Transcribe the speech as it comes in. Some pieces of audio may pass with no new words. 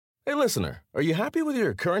Hey, listener, are you happy with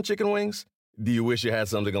your current chicken wings? Do you wish you had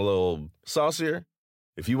something a little saucier?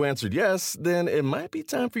 If you answered yes, then it might be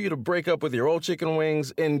time for you to break up with your old chicken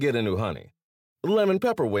wings and get a new honey. Lemon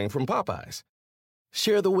pepper wing from Popeyes.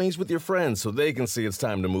 Share the wings with your friends so they can see it's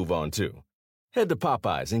time to move on too. Head to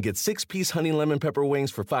Popeyes and get 6-piece honey lemon pepper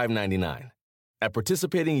wings for $5.99. At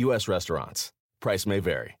participating U.S. restaurants. Price may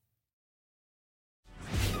vary.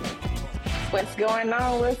 What's going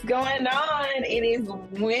on? What's going on? It is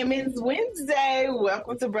Women's Wednesday.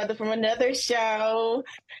 Welcome to Brother from Another Show.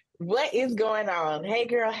 What is going on? Hey,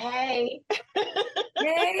 girl. Hey.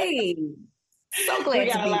 Hey. So glad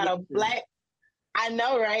we got to be a lot of with you. black. I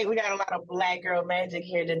know, right? We got a lot of black girl magic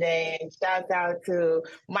here today. And shout out to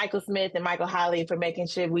Michael Smith and Michael Holly for making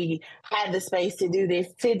sure we had the space to do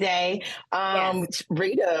this today. Yes.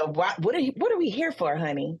 Rita, what are we here for,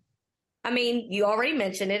 honey? I mean, you already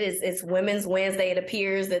mentioned it. It's Women's Wednesday. It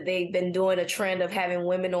appears that they've been doing a trend of having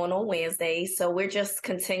women on Wednesdays. So we're just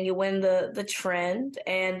continuing the trend.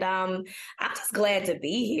 And I'm just glad to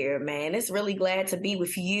be here, man. It's really glad to be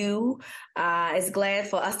with you. It's glad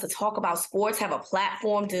for us to talk about sports, have a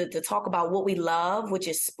platform to talk about what we love, which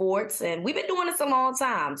is sports. And we've been doing this a long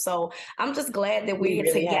time. So I'm just glad that we're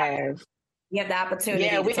really together. We have the opportunity.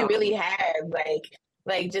 Yeah, we to really have.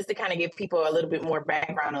 Like just to kind of give people a little bit more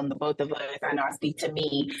background on the both of us. I know I speak to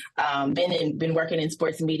me. Been working in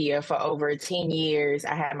sports media for over 10 years.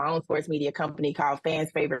 I had my own sports media company called Fans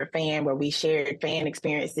Favorite Fan, where we shared fan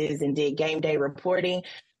experiences and did game day reporting,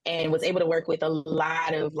 and was able to work with a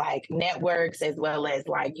lot of like networks as well as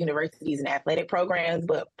like universities and athletic programs.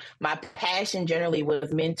 But my passion generally was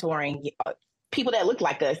mentoring people that looked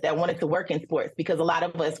like us that wanted to work in sports, because a lot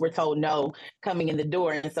of us were told no coming in the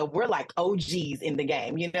door. And so we're like OGs in the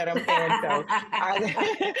game. You know what I'm saying? So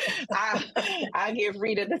I give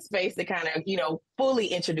Rita the space to kind of, fully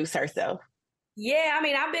introduce herself. Yeah, I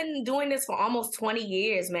mean, I've been doing this for almost 20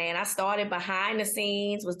 years, man. I started behind the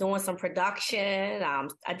scenes, was doing some production.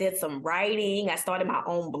 I did some writing. I started my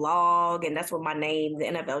own blog, and that's where my name, the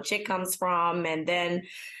NFL Chick, comes from. And then,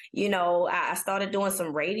 I started doing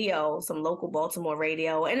some radio, some local Baltimore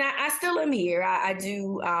radio. And I still am here. I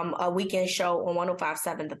do a weekend show on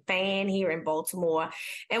 105.7 The Fan here in Baltimore.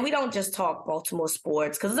 And we don't just talk Baltimore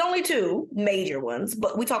sports, because there's only two major ones,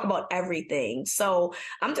 but we talk about everything. So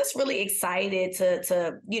I'm just really excited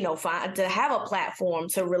to have a platform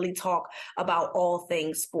to really talk about all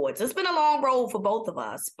things sports. It's been a long road for both of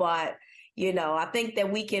us, but I think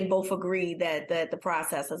that we can both agree that the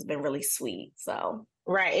process has been really sweet. So.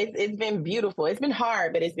 Right. It's been beautiful. It's been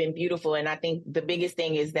hard, but it's been beautiful. And I think the biggest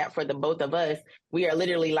thing is that for the both of us, we are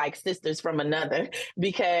literally like sisters from another,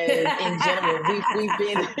 because in general, we've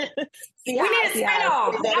been. We need a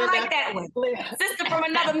spinoff. I like that one. Sister from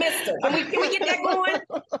another mister. Can we get that going?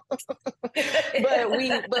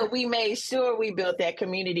 but we made sure we built that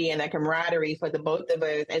community and that camaraderie for the both of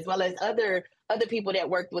us, as well as other people that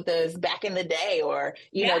worked with us back in the day, or,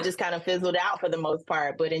 just kind of fizzled out for the most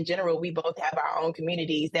part. But in general, we both have our own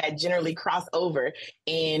communities that generally cross over,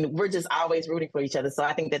 and we're just always rooting for each other. So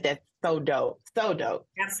I think that that's so dope. So dope.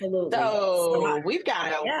 Absolutely. So we've got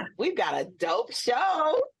a dope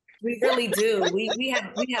show. We really do. We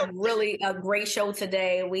have really a great show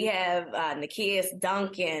today. We have Nakias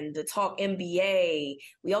Duncan to talk NBA.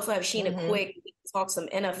 We also have Sheena Quick to talk some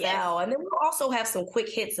NFL. Yes. And then we'll also have some quick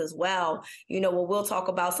hits as well, where we'll talk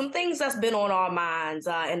about some things that's been on our minds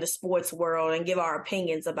in the sports world and give our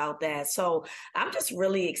opinions about that. So I'm just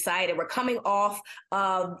really excited. We're coming off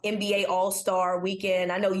of NBA All-Star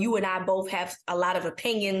Weekend. I know you and I both have a lot of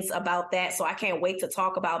opinions about that, so I can't wait to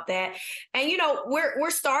talk about that. And,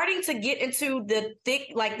 we're starting to get into the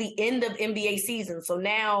the end of NBA season. So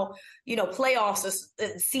now, playoffs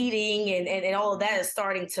are seeding and all of that is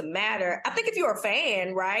starting to matter. I think if you're a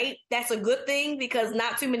fan, right, that's a good thing, because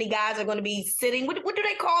not too many guys are going to be sitting. What do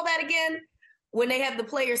they call that again? When they have the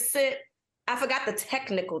players sit? I forgot the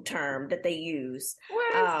technical term that they use.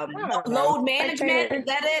 Load management, is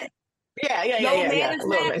that it? Yeah.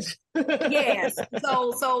 Management. Yes.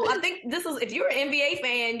 So I think if you're an NBA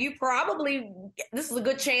fan, this is a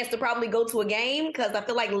good chance to probably go to a game, because I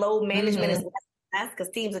feel like load management is less because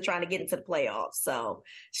teams are trying to get into the playoffs. So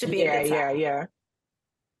should be a good time. Yeah.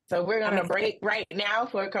 So we're going to break right now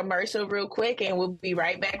for a commercial real quick, and we'll be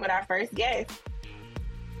right back with our first guest.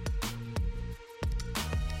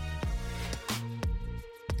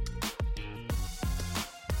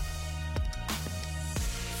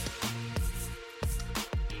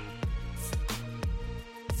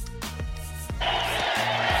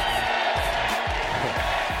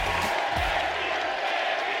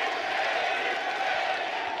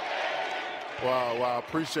 Wow, I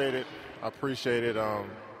appreciate it.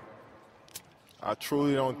 I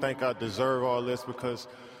truly don't think I deserve all this because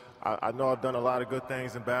I know I've done a lot of good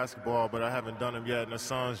things in basketball, but I haven't done them yet in the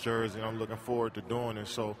Suns jersey, and I'm looking forward to doing it.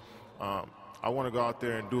 So I want to go out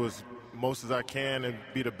there and do as most as I can and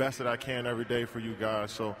be the best that I can every day for you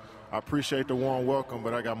guys. So I appreciate the warm welcome,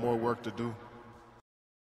 but I got more work to do.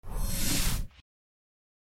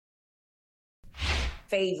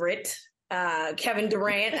 Favorite, Kevin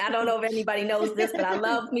Durant. I don't know if anybody knows this, but I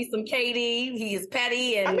love me some KD. He is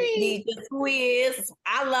petty and he's just who he is.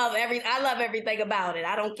 I love everything about it.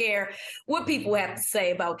 I don't care what people have to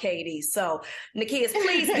say about KD. So, Nakias,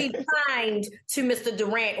 please be kind to Mr.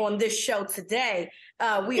 Durant on this show today.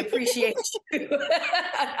 We appreciate you.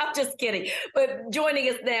 I'm just kidding. But joining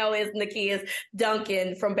us now is Nakias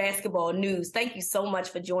Duncan from Basketball News. Thank you so much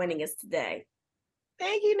for joining us today.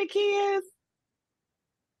 Thank you, Nakias.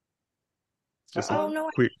 No.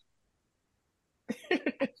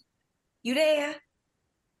 You there?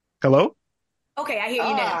 Hello? Okay, I hear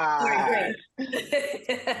you now. All right, great.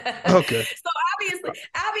 Okay. So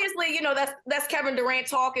obviously, that's Kevin Durant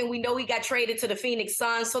talking. We know he got traded to the Phoenix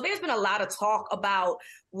Suns. So there's been a lot of talk about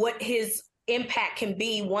what his impact can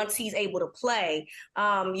be once he's able to play.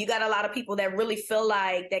 You got a lot of people that really feel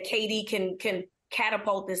like that KD can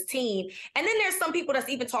catapult this team. And then there's some people that's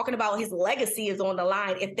even talking about his legacy is on the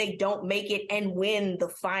line if they don't make it and win the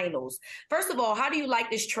finals. First of all, how do you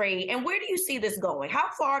like this trade and where do you see this going? How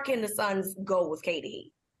far can the Suns go with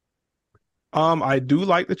KD? I do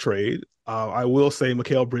like the trade. I will say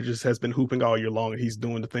Mikal Bridges has been hooping all year long and he's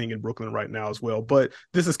doing the thing in Brooklyn right now as well. But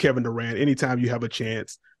this is Kevin Durant. Anytime you have a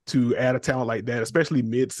chance to add a talent like that, especially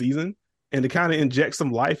mid-season, and to kind of inject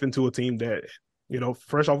some life into a team that,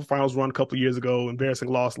 fresh off a finals run a couple of years ago, embarrassing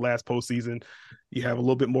loss last postseason. You have a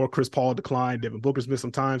little bit more Chris Paul decline. Devin Booker's missed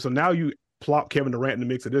some time. So now you plop Kevin Durant in the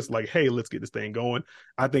mix of this, like, hey, let's get this thing going.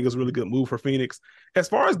 I think it's a really good move for Phoenix. As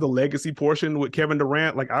far as the legacy portion with Kevin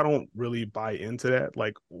Durant, like, I don't really buy into that.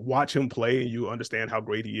 Like, watch him play and you understand how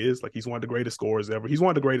great he is. Like, he's one of the greatest scorers ever. He's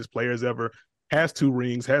one of the greatest players ever. Has 2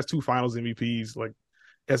 rings, has 2 finals MVPs. Like,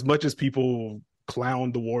 as much as people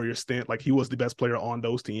clown the Warriors stint, like, he was the best player on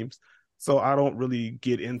those teams. So I don't really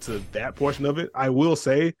get into that portion of it. I will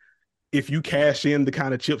say, if you cash in the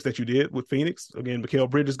kind of chips that you did with Phoenix, again, Mikal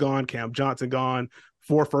Bridges gone, Cam Johnson gone,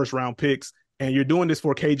 4 first-round picks, and you're doing this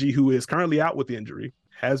for KG, who is currently out with injury,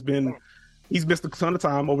 he's missed a ton of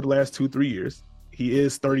time over the last 2-3 years. He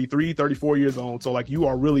is 33, 34 years old. So, like, you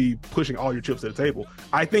are really pushing all your chips to the table.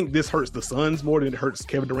 I think this hurts the Suns more than it hurts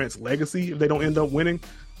Kevin Durant's legacy if they don't end up winning.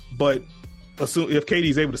 But if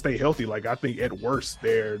KD's able to stay healthy, like, I think at worst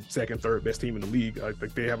they're second, third best team in the league. I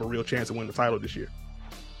think they have a real chance to win the title this year.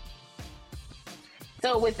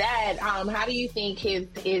 So with that, how do you think his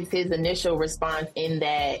initial response in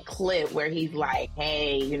that clip where he's like,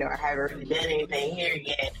 hey, I haven't really done anything here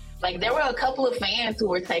yet? Like, there were a couple of fans who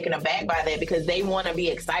were taken aback by that because they want to be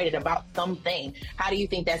excited about something. How do you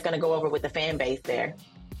think that's going to go over with the fan base there?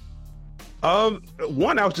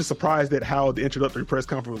 One, I was just surprised at how the introductory press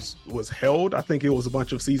conference was held. I think it was a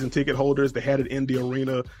bunch of season ticket holders. They had it in the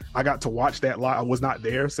arena. I got to watch that live. I was not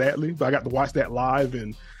there, sadly, but I got to watch that live,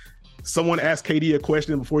 and someone asked KD a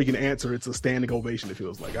question before he can answer. It's a standing ovation, it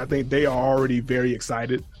feels like. I think they are already very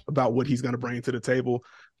excited about what he's going to bring to the table.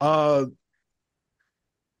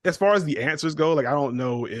 As far as the answers go, like, I don't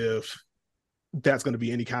know if that's going to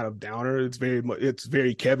be any kind of downer. It's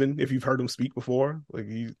very Kevin, if you've heard him speak before. Like,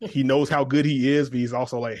 he knows how good he is, but he's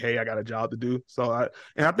also like, hey, I got a job to do. So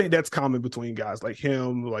I think that's common between guys like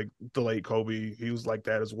him, like the late Kobe. He was like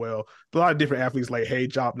that as well. A lot of different athletes like, hey,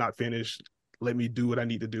 job not finished. Let me do what I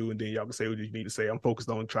need to do, and then y'all can say what you need to say. I'm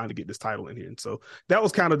focused on trying to get this title in here. And so that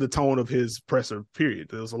was kind of the tone of his presser period.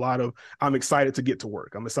 There was a lot of, I'm excited to get to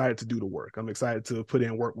work. I'm excited to do the work. I'm excited to put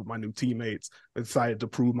in work with my new teammates. I'm excited to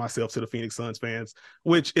prove myself to the Phoenix Suns fans,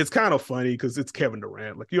 which it's kind of funny because it's Kevin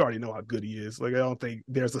Durant. Like, you already know how good he is. Like, I don't think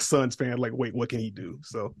there's a Suns fan like, wait, what can he do?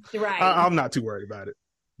 So right. I'm not too worried about it.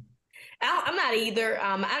 I'm not either.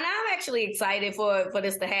 And I'm actually excited for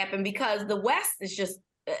this to happen because the West is just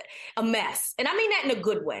a mess. And I mean that in a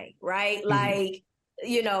good way, right? Mm-hmm. Like,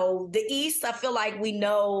 the East, I feel like we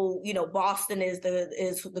know, Boston is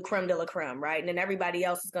the creme de la creme, right? And then everybody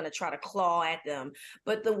else is going to try to claw at them.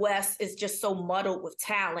 But the West is just so muddled with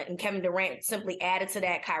talent. And Kevin Durant simply added to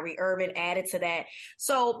that. Kyrie Irving added to that.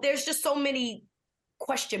 So there's just so many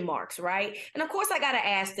question marks, right? And of course I got to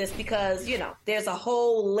ask this because, there's a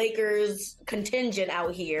whole Lakers contingent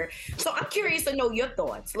out here. So I'm curious to know your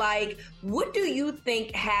thoughts. Like, what do you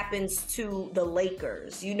think happens to the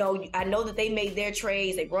Lakers? I know that they made their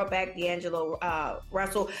trades. They brought back D'Angelo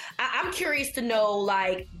Russell. I'm curious to know,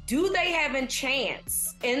 like, do they have a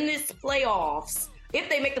chance in this playoffs if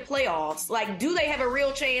they make the playoffs? Like, do they have a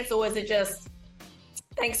real chance, or is it just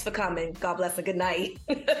thanks for coming, God bless and good night?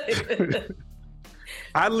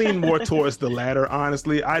 I lean more towards the latter,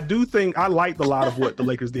 honestly. I do think I liked a lot of what the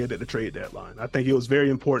Lakers did at the trade deadline. I think it was very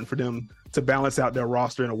important for them to balance out their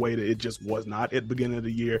roster in a way that it just was not at the beginning of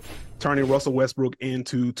the year, turning Russell Westbrook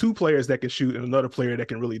into two players that can shoot and another player that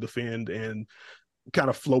can really defend and kind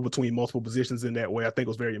of flow between multiple positions in that way. I think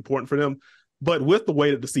was very important for them. But with the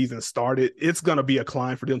way that the season started, it's going to be a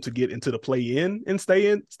climb for them to get into the play-in and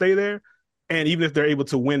stay there. And even if they're able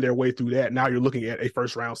to win their way through that, now you're looking at a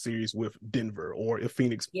first-round series with Denver, or if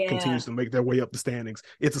Phoenix continues to make their way up the standings,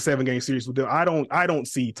 it's a 7-game series with them. I don't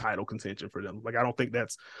see title contention for them. Like, I don't think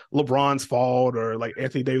that's LeBron's fault, or like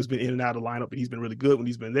Anthony Davis been in and out of the lineup, but he's been really good when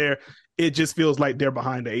he's been there. It just feels like they're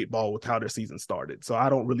behind the 8 ball with how their season started. So I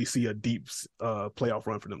don't really see a deep playoff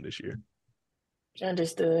run for them this year.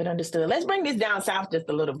 Understood. Let's bring this down south just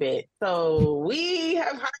a little bit. So we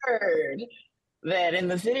have heard that in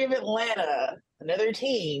the city of Atlanta, another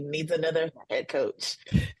team needs another head coach.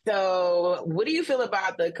 So what do you feel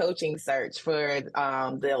about the coaching search for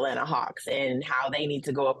the Atlanta Hawks and how they need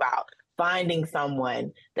to go about finding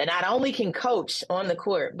someone that not only can coach on the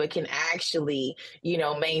court, but can actually,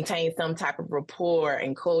 maintain some type of rapport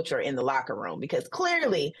and culture in the locker room? Because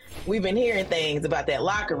clearly we've been hearing things about that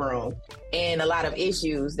locker room and a lot of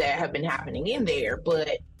issues that have been happening in there,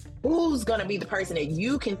 but who's going to be the person that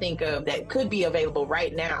you can think of that could be available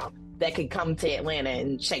right now that could come to Atlanta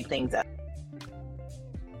and shake things up?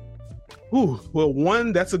 Ooh, well,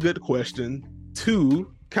 one, that's a good question.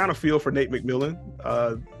 Two, kind of feel for Nate McMillan.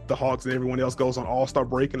 The Hawks and everyone else goes on All-Star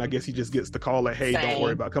break, and I guess he just gets the call like, hey, don't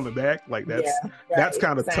worry about coming back. Like, that's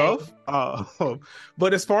kind of tough.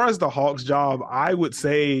 But as far as the Hawks job, I would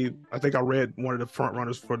say, I think I read one of the front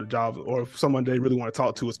runners for the job, or someone they really want to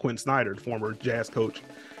talk to, is Quinn Snyder, the former Jazz coach.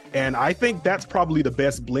 And I think that's probably the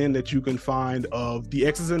best blend that you can find of the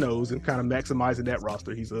X's and O's and kind of maximizing that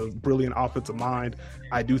roster. He's a brilliant offensive mind.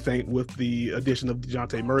 I do think with the addition of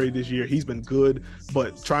DeJounte Murray this year, he's been good,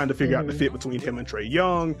 but trying to figure out the fit between him and Trae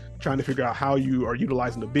Young, trying to figure out how you are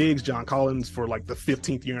utilizing the bigs. John Collins for like the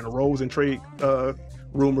 15th year in a row is in trade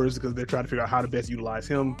rumors because they're trying to figure out how to best utilize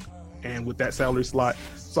him and with that salary slot.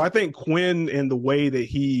 So I think Quinn, and the way that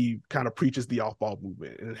he kind of preaches the off-ball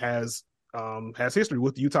movement and has history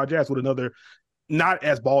with the Utah Jazz, with another not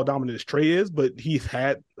as ball dominant as Trae is, but he's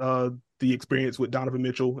had the experience with Donovan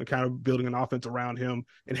Mitchell and kind of building an offense around him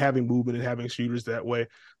and having movement and having shooters that way.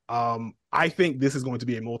 I think this is going to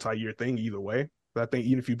be a multi-year thing either way. But I think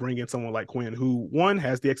even if you bring in someone like Quinn, who, one,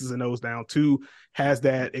 has the X's and O's down, two, has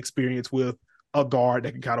that experience with a guard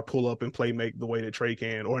that can kind of pull up and play make the way that Trae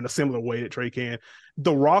can, or in a similar way that Trae can.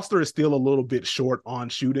 The roster is still a little bit short on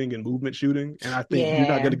shooting and movement shooting, and I think you're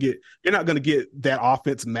not going to get that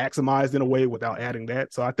offense maximized in a way without adding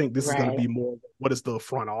that. So I think this is going to be more what is the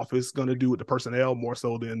front office going to do with the personnel, more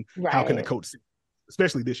so than how can the coach see,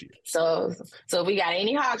 especially this year. So if we got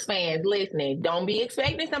any Hawks fans listening, don't be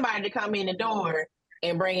expecting somebody to come in the door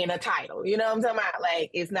and bring in a title. You know what I'm talking about? Like,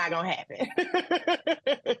 it's not going to happen.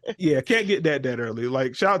 Yeah, can't get that early.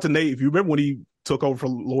 Like, shout out to Nate. If you remember when he took over for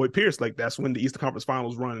Lloyd Pierce, like, that's when the Eastern Conference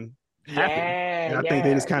Finals run happened. And I think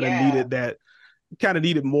they just kind of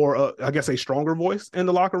needed more, I guess, a stronger voice in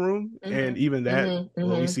the locker room. And even that,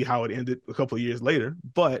 we see how it ended a couple of years later.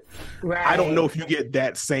 But I don't know if you get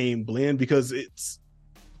that same blend, because it's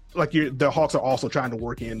like the Hawks are also trying to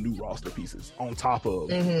work in new roster pieces on top of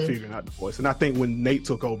figuring out the voice. And I think when Nate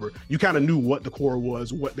took over, you kind of knew what the core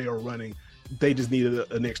was, what they were running. They just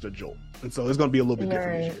needed an extra jolt. And so it's going to be a little bit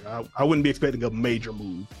different this year. I wouldn't be expecting a major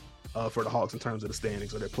move for the Hawks in terms of the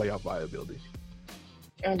standings or their playoff viability.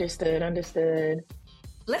 Understood.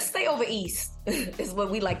 Let's stay over East, is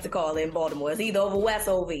what we like to call it in Baltimore. It's either over West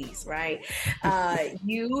or over East, right?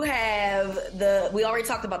 You have we already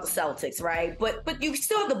talked about the Celtics, right? But you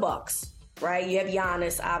still have the Bucks, right? You have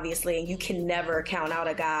Giannis, obviously, and you can never count out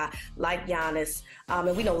a guy like Giannis.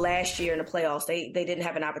 And we know last year in the playoffs, they didn't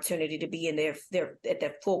have an opportunity to be in their at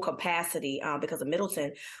their full capacity because of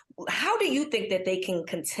Middleton. How do you think that they can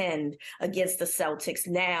contend against the Celtics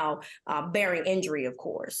now, bearing injury, of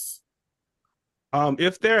course?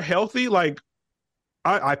 If they're healthy, like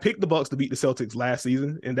I picked the Bucks to beat the Celtics last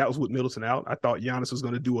season, and that was with Middleton out. I thought Giannis was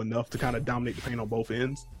going to do enough to kind of dominate the paint on both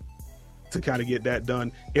ends to kind of get that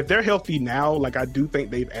done. If they're healthy now, like, I do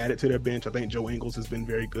think they've added to their bench. I think Joe Ingles has been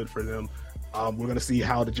very good for them. We're going to see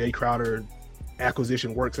how the Jay Crowder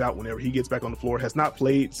acquisition works out whenever he gets back on the floor. Has not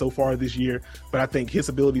played so far this year, but I think his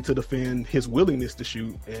ability to defend, his willingness to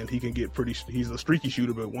shoot, and he can get he's a streaky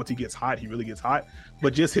shooter, but once he gets hot, he really gets hot.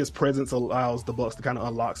 But just his presence allows the Bucks to kind of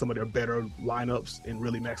unlock some of their better lineups and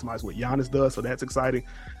really maximize what Giannis does. So that's exciting.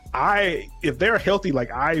 If they're healthy,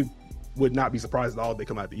 like, I would not be surprised at all if they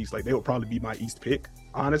come out the East. Like, they would probably be my East pick,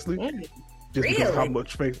 honestly. Just because of how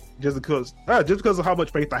much faith, just because of how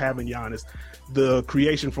much faith I have in Giannis. The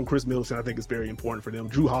creation from Chris Middleton, I think, is very important for them.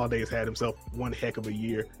 Jrue Holiday has had himself one heck of a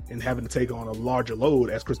year, and having to take on a larger load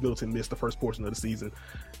as Chris Middleton missed the first portion of the season.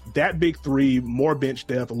 That big three, more bench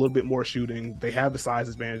depth, a little bit more shooting. They have the size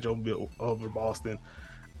advantage over Boston.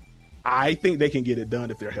 I think they can get it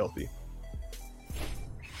done if they're healthy.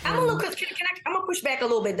 I'm gonna push back a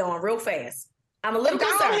little bit, Dawn, real fast. I'm a little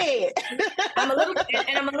concerned. I'm a little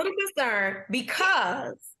concerned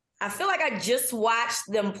because I feel like I just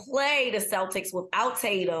watched them play the Celtics without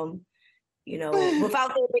Tatum,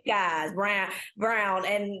 without the big guys, Brown,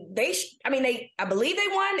 and I believe they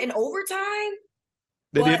won in overtime.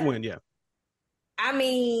 They did win, yeah. I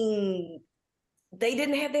mean, they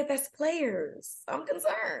didn't have their best players. I'm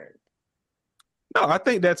concerned. No, I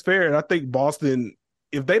think that's fair. I think Boston,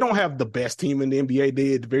 if they don't have the best team in the NBA,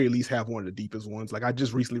 they at the very least have one of the deepest ones. Like, I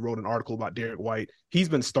just recently wrote an article about Derek White. He's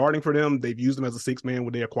been starting for them. They've used him as a sixth man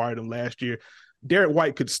when they acquired him last year. Derek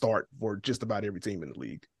White could start for just about every team in the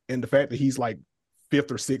league. And the fact that he's like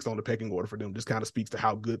fifth or sixth on the pecking order for them just kind of speaks to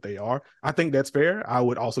how good they are. I think that's fair. I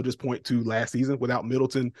would also just point to last season without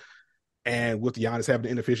Middleton and with Giannis having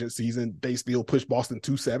an inefficient season, they still pushed Boston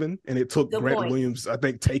 2-7. And it took Grant Williams, I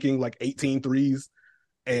think, taking like 18 threes.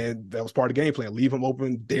 And that was part of the game plan. Leave him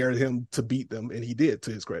open, dare him to beat them, and he did,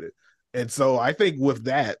 to his credit. And so I think with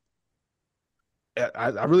that,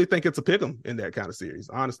 I really think it's a pick 'em in that kind of series,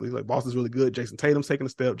 honestly. Like, Boston's really good. Jason Tatum's taking a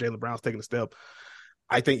step. Jaylen Brown's taking a step.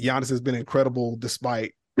 I think Giannis has been incredible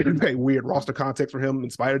despite a weird roster context for him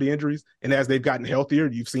in spite of the injuries. And as they've gotten healthier,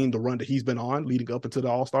 you've seen the run that he's been on leading up into the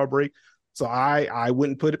All-Star break. So I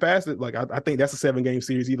wouldn't put it past it. Like, I think that's a 7-game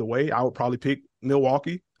series either way. I would probably pick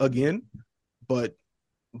Milwaukee again, but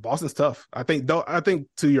Boston's tough. I think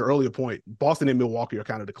to your earlier point, Boston and Milwaukee are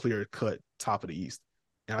kind of the clear-cut top of the East.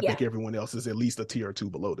 And I think everyone else is at least a tier or two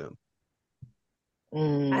below them.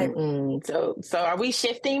 So are we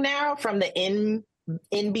shifting now from the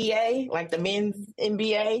NBA, like the men's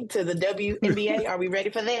NBA, to the WNBA? Are we ready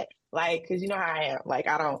for that? Like, because you know how I am. Like,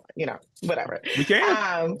 I don't, whatever. We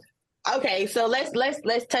can. Okay, so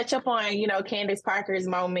let's touch upon Candace Parker's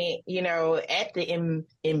moment at the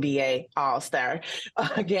NBA All-Star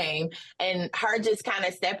game, and her just kind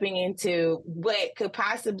of stepping into what could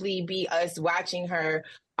possibly be us watching her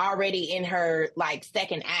already in her like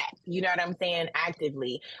second act, you know what I'm saying,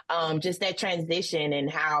 actively. Just that transition and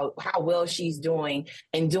how well she's doing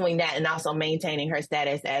and doing that, and also maintaining her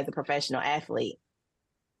status as a professional athlete.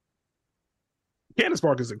 Candace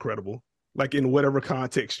Parker is incredible. Like, in whatever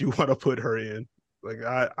context you want to put her in. Like,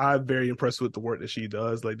 I'm very impressed with the work that she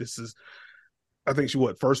does. Like, this is, I think she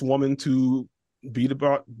first woman to be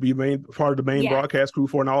part of the main broadcast crew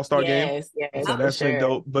for an All-Star game. Yes, so that's been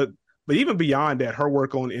dope. But even beyond that, her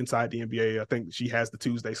work on Inside the NBA, I think she has the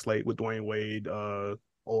Tuesday slate with Dwayne Wade, or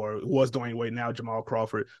was Dwayne Wade, now Jamal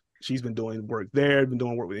Crawford. She's been doing work there, been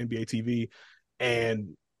doing work with NBA TV,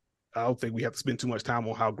 and I don't think we have to spend too much time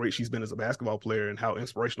on how great she's been as a basketball player and how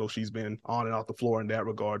inspirational she's been on and off the floor in that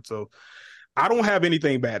regard. So I don't have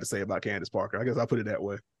anything bad to say about Candace Parker. I guess I'll put it that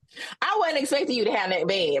way. I wasn't expecting you to have that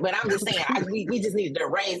bad, but I'm just saying we just needed to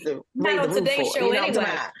raise the today's show anyway.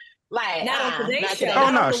 Like, not on today's show. Oh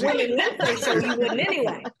no, show you wouldn't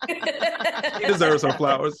anyway. She deserves her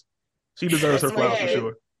flowers. She deserves her flowers for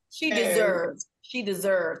sure. She deserves.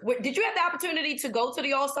 Did you have the opportunity to go to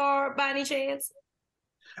the All-Star by any chance?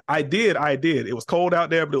 I did. It was cold out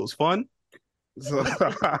there, but it was fun. So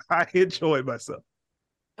I enjoyed myself.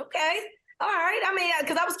 Okay. All right. I mean,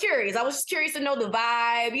 because I was curious. I was just curious to know the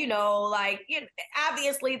vibe,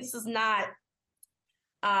 obviously this is not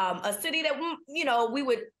a city that, we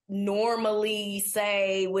would normally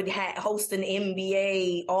say would host an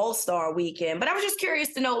NBA All-Star weekend. But I was just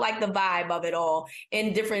curious to know, like, the vibe of it all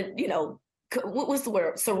in different, what was the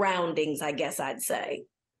word? Surroundings, I guess I'd say.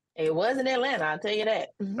 It wasn't Atlanta, I'll tell you that.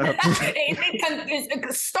 It's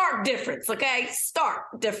a stark difference, okay?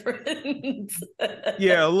 Stark difference.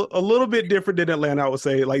 Yeah, a little bit different than Atlanta, I would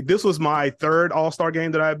say. Like, this was my third All-Star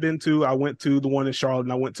game that I've been to. I went to the one in Charlotte,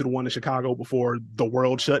 and I went to the one in Chicago before the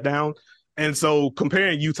world shut down. And so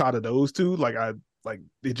comparing Utah to those two,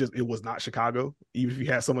 it was not Chicago. Even if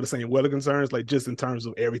you had some of the same weather concerns, like, just in terms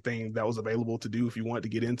of everything that was available to do if you wanted to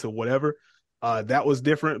get into whatever, that was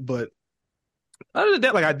different. But Other than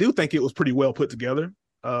that, like I do think it was pretty well put together,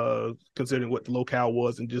 considering what the locale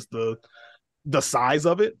was and just the size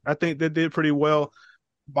of it. I think they did pretty well.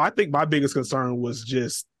 But I think my biggest concern was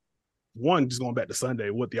just going back to Sunday,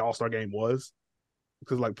 what the All-Star game was.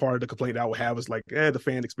 Because like part of the complaint I would have is like, the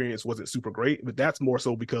fan experience wasn't super great, but that's more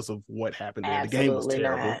so because of what happened there. Absolutely the game was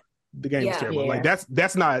terrible. not. The game was terrible. Yeah. Like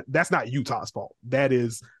that's not Utah's fault. That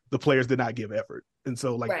is the players did not give effort. And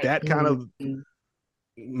so like that kind of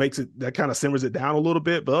makes it, that kind of simmers it down a little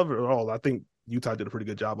bit. But overall, I think Utah did a pretty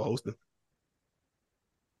good job of hosting.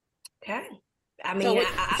 Okay. I mean,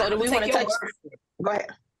 so do we want to touch? Go ahead.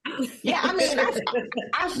 Yeah, I mean,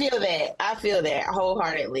 I feel that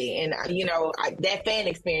wholeheartedly, and that fan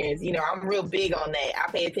experience. I'm real big on that.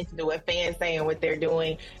 I pay attention to what fans say and what they're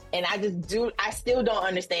doing, and I still don't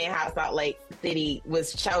understand how Salt Lake City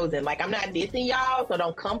was chosen. Like, I'm not dissing y'all, so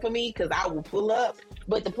don't come for me because I will pull up.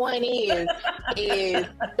 But the point is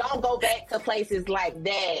don't go back to places like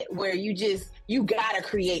that where you gotta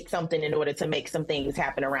create something in order to make some things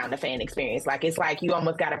happen around the fan experience. Like, it's like you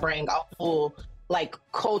almost gotta bring a full like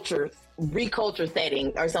culture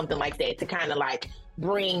setting or something like that to kind of like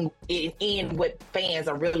bring it in what fans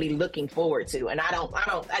are really looking forward to. And I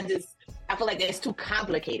feel like that's too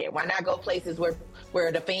complicated. Why not go places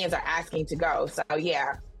where the fans are asking to go? So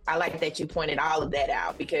yeah, I like that you pointed all of that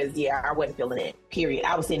out because I wasn't feeling it, period.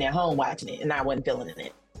 I was sitting at home watching it and I wasn't feeling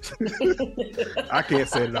it. I can't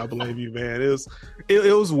say that I believe you, man.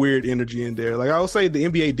 It was weird energy in there. Like I would say the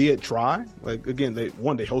NBA did try. Like again, they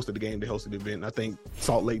hosted the game, they hosted the event. I think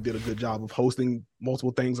Salt Lake did a good job of hosting multiple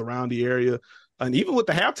things around the area. And even with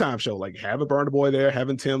the halftime show, like having Burna Boy there,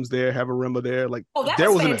 having Tim's there, having Rimba there, like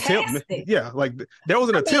there was fantastic. An attempt. Yeah, like there was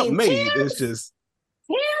an attempt made. It's just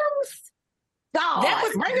Tim's. That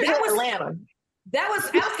was Atlanta. I was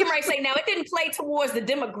getting ready to say, now it didn't play towards the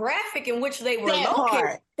demographic in which they were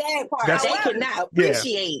located. That part, they could not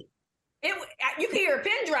appreciate. You can hear a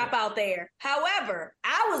pin drop out there. However,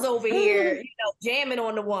 I was over here, jamming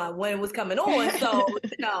on the one when it was coming on. So,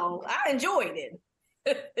 I enjoyed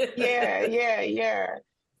it. Yeah.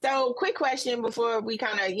 So, quick question before we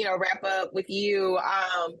kind of, wrap up with you.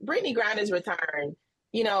 Brittney Griner's return.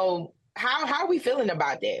 How are we feeling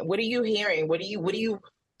about that? What are you hearing? What do you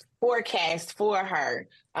forecast for her?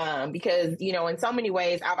 Because, in so many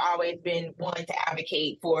ways, I've always been one to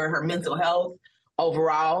advocate for her mental health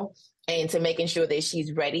overall and to making sure that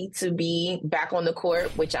she's ready to be back on the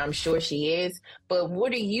court, which I'm sure she is. But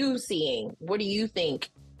what are you seeing? What do you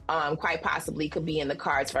think quite possibly could be in the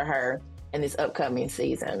cards for her in this upcoming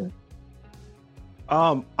season?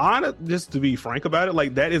 Just to be frank about it,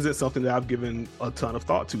 like that isn't something that I've given a ton of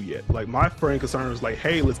thought to yet. Like my friend concern is like,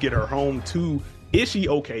 hey, let's get her home to, is she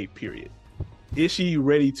okay, period? Is she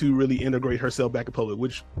ready to really integrate herself back in public?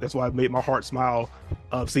 Which that's why it made my heart smile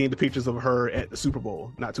of seeing the pictures of her at the Super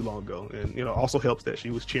Bowl not too long ago. And, also helps that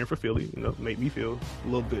she was cheering for Philly, made me feel a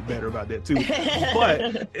little bit better about that too.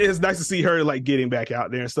 But it's nice to see her like getting back out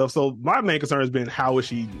there and stuff. So my main concern has been, how is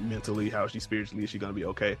she mentally? How is she spiritually? Is she going to be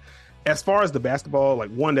okay? As far as the basketball,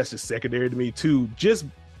 like one, that's just secondary to me. Two, just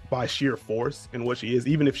by sheer force and what she is,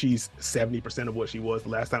 even if she's 70% of what she was the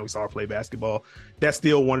last time we saw her play basketball, that's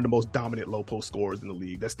still one of the most dominant low post scorers in the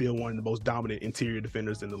league. That's still one of the most dominant interior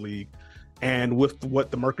defenders in the league. And with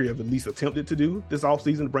what the Mercury have at least attempted to do this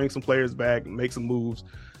offseason to bring some players back, make some moves,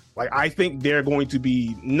 like I think they're going to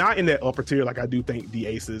be not in that upper tier. Like I do think the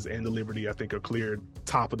Aces and the Liberty, I think, are clear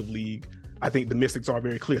top of the league. I think the Mystics are a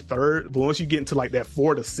very clear third. But once you get into like that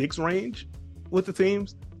 4 to 6 range with the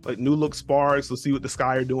teams, like New Look Sparks, let's see what the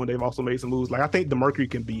Sky are doing. They've also made some moves. Like I think the Mercury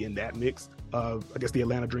can be in that mix. I guess the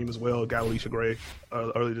Atlanta Dream as well. Got Alicia Gray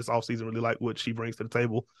early this offseason. Really like what she brings to the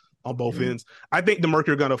table on both ends. I think the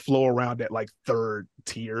Mercury are going to flow around that like third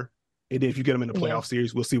tier. And then if you get them in the playoff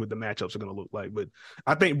series, we'll see what the matchups are going to look like. But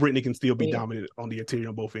I think Brittney can still be dominant on the interior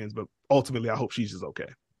on both ends. But ultimately, I hope she's just okay.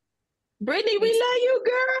 Brittney, we love you,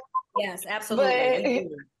 girl. Yes, absolutely.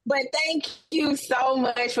 But thank you so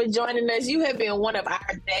much for joining us. You have been one of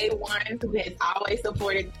our day ones who has always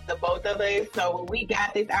supported the both of us. So when we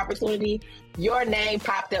got this opportunity, your name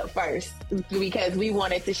popped up first because we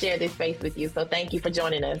wanted to share this space with you. So thank you for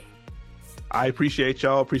joining us. I appreciate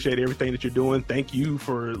y'all. Appreciate everything that you're doing. Thank you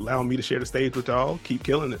for allowing me to share the stage with y'all. Keep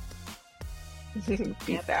killing it.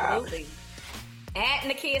 Peace out. At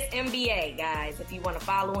Nikias NBA, guys, if you want to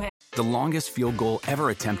follow him. The longest field goal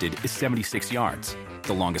ever attempted is 76 yards.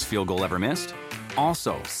 The longest field goal ever missed?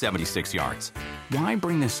 Also 76 yards. Why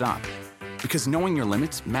bring this up? Because knowing your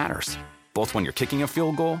limits matters, both when you're kicking a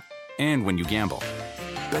field goal and when you gamble.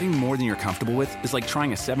 Betting more than you're comfortable with is like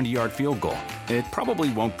trying a 70-yard field goal. It probably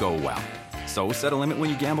won't go well. So set a limit when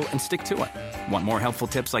you gamble and stick to it. Want more helpful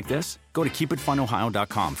tips like this? Go to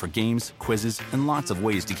keepitfunohio.com for games, quizzes, and lots of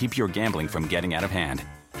ways to keep your gambling from getting out of hand.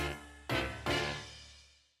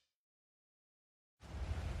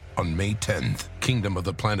 On May 10th, Kingdom of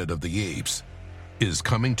the Planet of the Apes is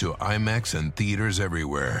coming to IMAX and theaters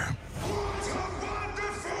everywhere.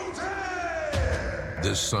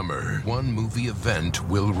 This summer, one movie event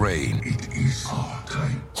will reign. It is our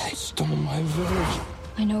time. They stole my village.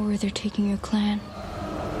 I know where they're taking your clan.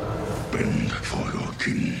 Bend for your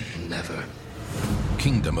king. Never.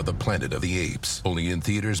 Kingdom of the Planet of the Apes. Only in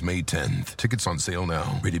theaters May 10th. Tickets on sale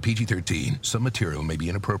now. Rated PG-13. Some material may be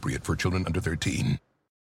inappropriate for children under 13.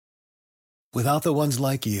 Without the ones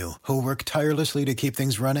like you, who work tirelessly to keep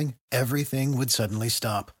things running, everything would suddenly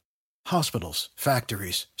stop. Hospitals,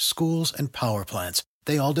 factories, schools, and power plants,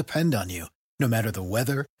 they all depend on you. No matter the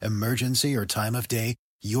weather, emergency, or time of day,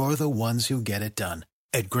 you're the ones who get it done.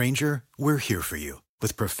 At Grainger, we're here for you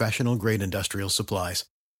with professional-grade industrial supplies.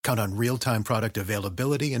 Count on real-time product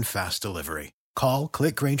availability and fast delivery. Call,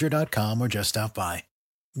 clickgrainger.com, or just stop by.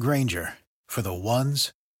 Grainger, for the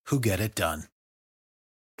ones who get it done.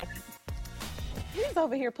 He's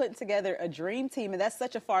over here putting together a dream team, and that's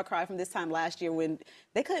such a far cry from this time last year when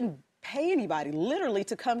they couldn't pay anybody literally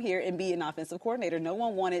to come here and be an offensive coordinator. No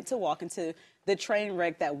one wanted to walk into the train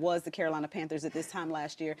wreck that was the Carolina Panthers at this time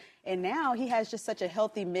last year. And now he has just such a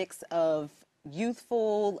healthy mix of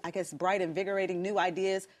youthful, I guess, bright, invigorating new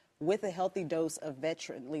ideas with a healthy dose of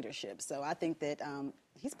veteran leadership. So I think that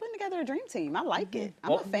he's putting together a dream team. I like it.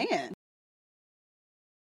 I'm a fan.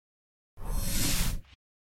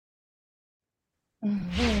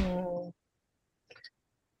 Mm-hmm.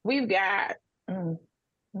 We've got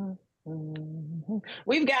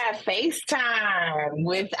FaceTime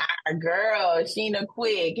with our girl, Sheena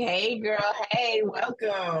Quick. Hey, girl. Hey,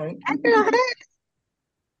 welcome. Hey, girl.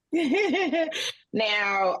 Hey.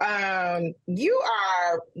 Now, you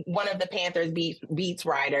are one of the Panthers beats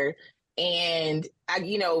writer, and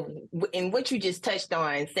and what you just touched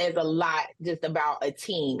on says a lot just about a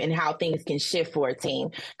team and how things can shift for a team.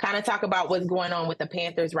 Kind of talk about what's going on with the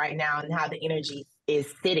Panthers right now and how the energy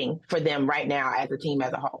is sitting for them right now as a team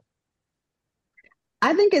as a whole.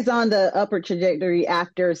 I think it's on the upward trajectory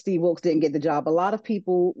after Steve Wilks didn't get the job. A lot of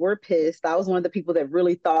people were pissed. I was one of the people that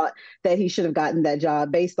really thought that he should have gotten that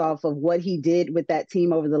job based off of what he did with that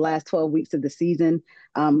team over the last 12 weeks of the season.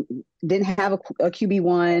 Didn't have a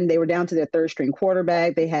QB1. They were down to their third string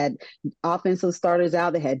quarterback. They had offensive starters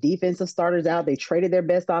out. They had defensive starters out. They traded their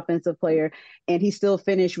best offensive player, and he still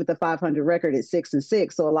finished with a 500 record at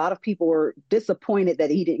 6-6. So a lot of people were disappointed that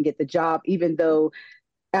he didn't get the job, even though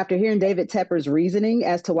after hearing David Tepper's reasoning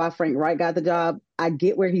as to why Frank Reich got the job, I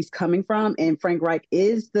get where he's coming from. And Frank Reich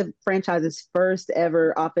is the franchise's first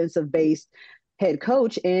ever offensive-based head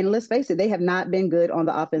coach. And let's face it, they have not been good on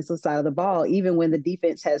the offensive side of the ball, even when the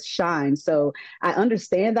defense has shined. So I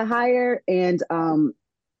understand the hire, and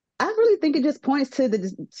I really think it just points to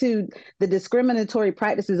the discriminatory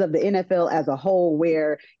practices of the NFL as a whole,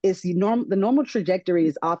 where it's the normal trajectory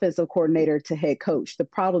is offensive coordinator to head coach. The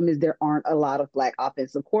problem is there aren't a lot of Black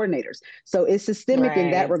offensive coordinators. So it's systemic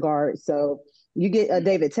in that regard. So you get a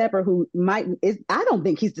David Tepper who I don't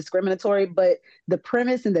think he's discriminatory, but the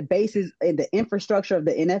premise and the basis and the infrastructure of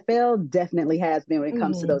the NFL definitely has been when it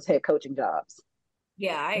comes to those head coaching jobs.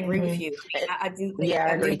 Yeah, I agree with you. I do think I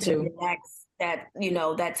agree too.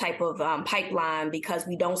 That type of pipeline, because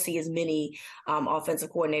we don't see as many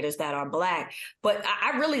offensive coordinators that are Black. But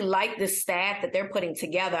I really like the staff that they're putting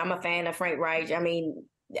together. I'm a fan of Frank Reich. I mean,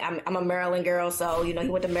 I'm a Maryland girl, so, he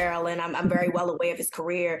went to Maryland. I'm very well aware of his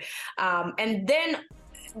career. And then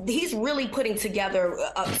he's really putting together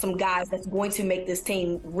some guys that's going to make this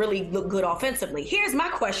team really look good offensively. Here's my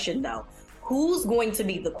question, though. Who's going to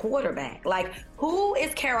be the quarterback? Like, who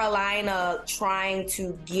is Carolina trying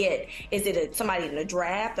to get? Is it somebody in the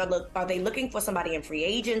draft? Are they looking for somebody in free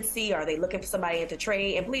agency? Are they looking for somebody into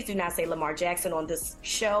trade? And please do not say Lamar Jackson on this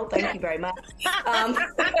show. Thank you very much.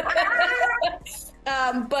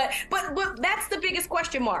 But that's the biggest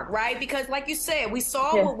question mark, right? Because like you said, we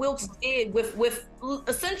saw what Wilks did with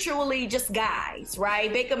essentially just guys,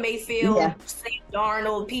 right? Baker Mayfield, Sam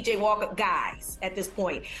Darnold, PJ Walker, guys at this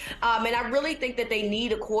point. And I really think that they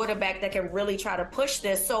need a quarterback that can really try to push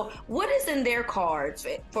this. So what is in their cards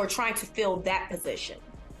for trying to fill that position?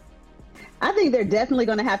 I think they're definitely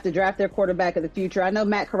going to have to draft their quarterback of the future. I know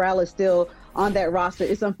Matt Corral is still on that roster.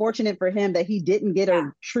 It's unfortunate for him that he didn't get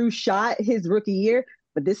a true shot his rookie year,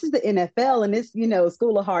 but this is the NFL and it's,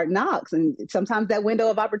 school of hard knocks. And sometimes that window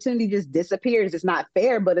of opportunity just disappears. It's not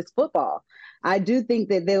fair, but it's football. I do think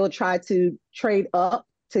that they will try to trade up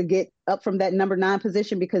to get up from that number 9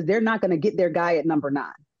 position because they're not going to get their guy at number 9.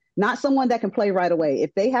 Not someone that can play right away.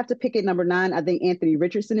 If they have to pick at number 9, I think Anthony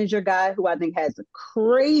Richardson is your guy, who I think has a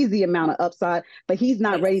crazy amount of upside, but he's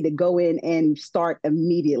not ready to go in and start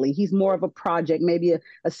immediately. He's more of a project, maybe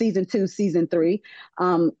a season 2, season 3.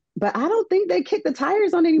 But I don't think they kick the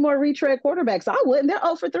tires on any more retread quarterbacks. I wouldn't. They're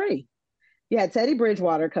 0 for 3. You had Teddy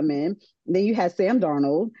Bridgewater come in. Then you had Sam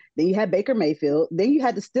Darnold. Then you had Baker Mayfield. Then you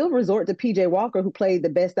had to still resort to P.J. Walker, who played the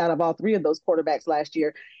best out of all 3 of those quarterbacks last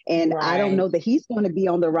year. And I don't know that he's going to be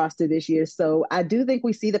on the roster this year. So I do think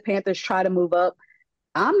we see the Panthers try to move up.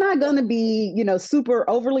 I'm not going to be, super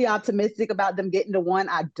overly optimistic about them getting to 1.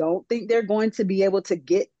 I don't think they're going to be able to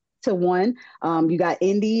get to 1. You got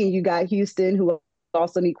Indy and you got Houston, who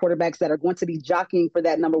also need quarterbacks that are going to be jockeying for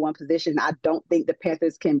that number 1 position. I don't think the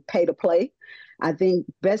Panthers can pay to play. I think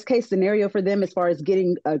best case scenario for them as far as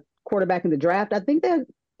getting a quarterback in the draft, I think that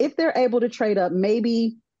if they're able to trade up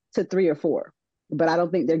maybe to 3 or 4, but I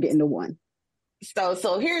don't think they're getting to 1.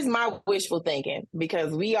 So here's my wishful thinking,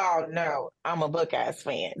 because we all know I'm a Buckeyes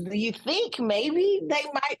fan. Do you think maybe they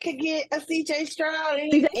could get a CJ Stroud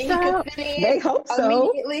and he could fit in? They hope so.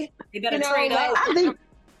 Immediately? They better trade up. I think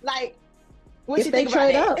what you think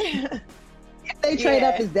about that? If they trade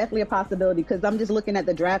up, is definitely a possibility, because I'm just looking at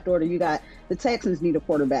the draft order. You got the Texans need a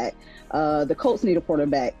quarterback. The Colts need a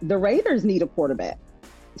quarterback. The Raiders need a quarterback.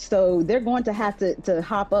 So they're going to have to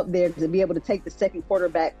hop up there to be able to take the second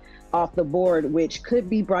quarterback off the board, which could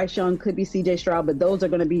be Bryce Young, could be CJ Stroud, but those are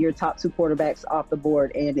going to be your top 2 quarterbacks off the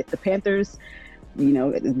board. And if the Panthers, they're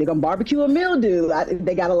going to barbecue a mildew.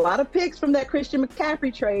 They got a lot of picks from that Christian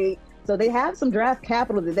McCaffrey trade. So they have some draft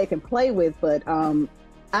capital that they can play with, but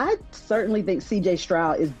I certainly think CJ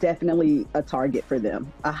Stroud is definitely a target for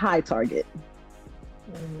them, a high target.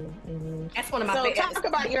 That's one of my favorite. Talk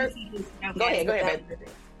about your. Go ahead.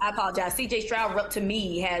 I apologize. CJ Stroud, to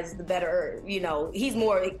me, has the better. He's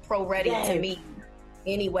more pro ready to me.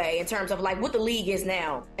 Anyway, in terms of like what the league is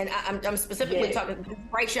now, and I'm specifically talking.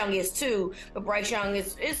 Bryce Young is too, but Bryce Young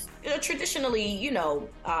is traditionally,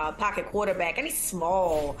 pocket quarterback, and he's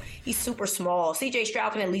small. He's super small. CJ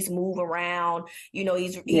Stroud can at least move around.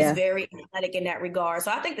 He's very athletic in that regard. So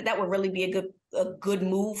I think that would really be a good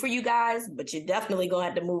move for you guys. But you're definitely gonna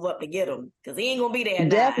have to move up to get him, because he ain't gonna be there at 9.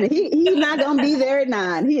 Definitely, he's not gonna be there at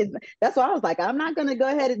 9. That's why I was like, I'm not gonna go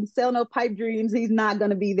ahead and sell no pipe dreams. He's not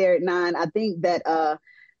gonna be there at 9. I think that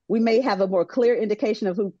we may have a more clear indication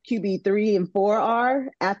of who QB 3 and 4 are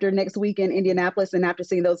after next week in Indianapolis and after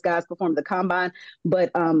seeing those guys perform the combine.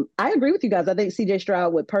 But I agree with you guys. I think CJ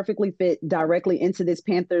Stroud would perfectly fit directly into this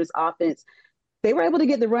Panthers offense. They were able to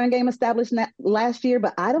get the run game established last year,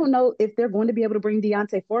 but I don't know if they're going to be able to bring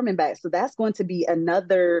D'Onta Foreman back. So that's going to be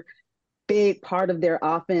another big part of their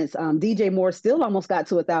offense. DJ Moore still almost got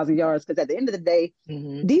to 1,000 yards, because at the end of the day,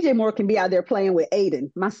 DJ Moore can be out there playing with Aiden.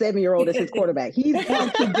 My 7-year-old is his quarterback. He's going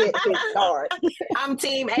to get his yards. I'm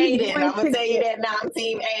Team Aiden. I'm going to tell you that now. I'm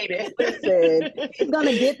Team Aiden. Listen, he's going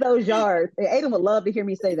to get those yards. Aiden would love to hear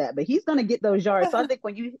me say that, but he's going to get those yards. So I think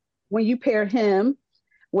when you pair him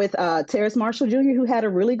with Terrace Marshall Jr., who had a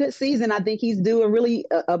really good season, I think he's due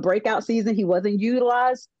a breakout season. He wasn't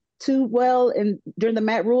utilized too well during the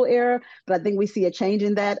Matt Rule era, but I think we see a change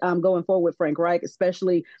in that going forward with Frank Reich,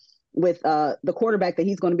 especially with the quarterback that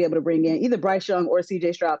he's going to be able to bring in. Either Bryce Young or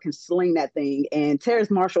CJ Stroud can sling that thing, and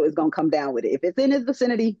Terrace Marshall is going to come down with it. If it's in his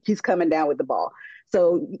vicinity, he's coming down with the ball.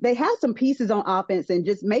 So they have some pieces on offense, and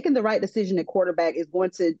just making the right decision at quarterback is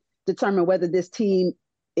going to determine whether this team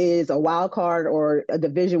is a wild card or a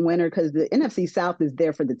division winner, because the NFC South is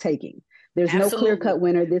there for the taking. There's no clear-cut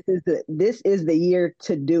winner. This is the year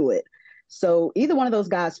to do it. So either one of those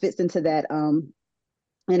guys fits into that. And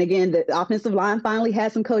again, the offensive line finally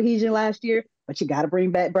had some cohesion last year, but you got to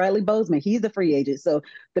bring back Bradley Bozeman. He's the free agent. So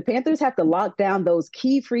the Panthers have to lock down those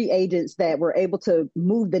key free agents that were able to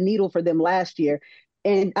move the needle for them last year.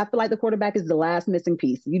 And I feel like the quarterback is the last missing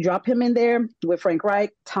piece. You drop him in there with Frank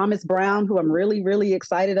Reich, Thomas Brown, who I'm really, really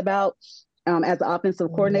excited about as the offensive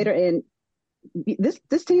coordinator. And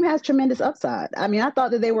this team has tremendous upside. I mean, I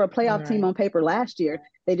thought that they were a playoff team on paper last year.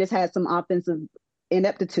 They just had some offensive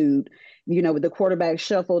ineptitude, with the quarterback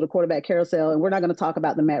shuffle, the quarterback carousel. And we're not going to talk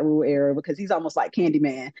about the Matt Rule era, because he's almost like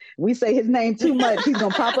Candyman. We say his name too much, he's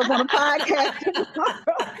going to pop up on a podcast.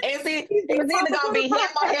 And see, it's either going to be him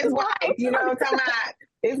or his wife. You know what I'm talking about?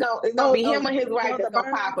 It's going to be him or his wife that's going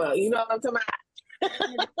to pop up. You know what I'm talking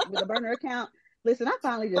about? With a burner account. Listen, I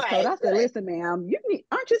finally just told. I said, "Listen, ma'am,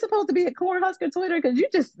 aren't you supposed to be at Cornhusker Twitter? Because you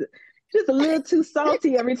just a little too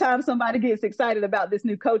salty every time somebody gets excited about this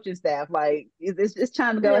new coaching staff. Like it's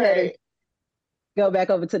time to go ahead and go back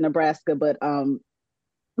over to Nebraska." But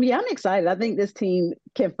Yeah, I'm excited. I think this team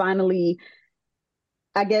can finally,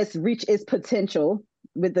 I guess, reach its potential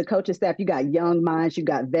with the coaching staff. You got young minds, you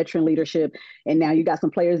got veteran leadership, and now you got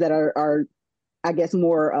some players that are I guess,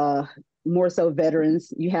 more so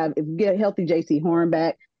veterans. You have, if you get a healthy J.C. Horn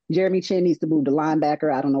back, Jeremy Chin needs to move to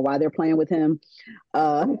linebacker. I don't know why they're playing with him.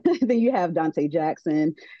 Then you have Dante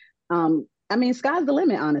Jackson. I mean, sky's the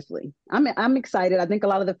limit, honestly. I'm excited. I think a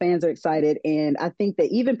lot of the fans are excited. And I think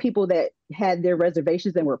that even people that had their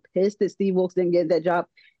reservations and were pissed that Steve Wilks didn't get that job,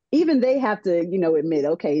 even they have to, admit,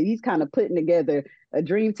 okay, he's kind of putting together a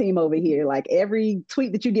dream team over here. Like every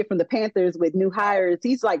tweet that you get from the Panthers with new hires,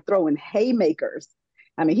 he's like throwing haymakers.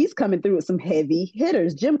 I mean, he's coming through with some heavy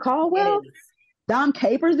hitters. Jim Caldwell, Dom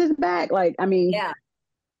Capers is back. Like, I mean, yeah,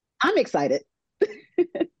 I'm excited.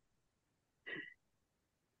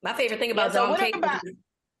 My favorite thing about Dom Capers.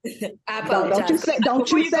 I apologize. Don't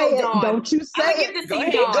you say it. Don't you say it. Give this to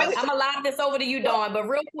you, Dawn. I'm gonna lob this over to you, Dawn. But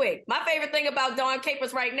real quick, my favorite thing about Dom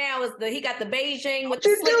Capers right now is he got the Beijing with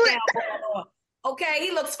the slip down going on. Okay,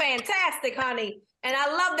 he looks fantastic, honey. And I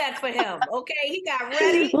love that for him. Okay, he got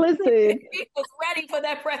ready. Listen, he was ready for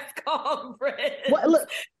that press conference.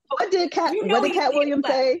 What did Cat Williams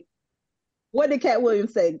say? What did Cat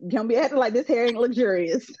Williams say? Can we act like this hair ain't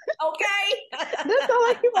luxurious? Okay, that's all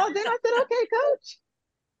I keep on. Then I said, okay, coach.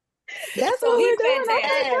 That's so what he's we're doing.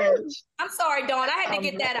 Okay, I'm sorry, Dawn. I had to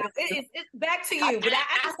get that out. It's back to you, but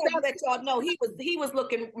I just want to let y'all know he was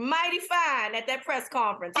looking mighty fine at that press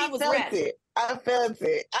conference. He was ready. I felt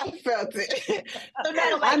it. So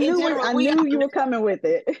now, I knew you were coming with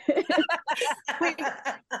it.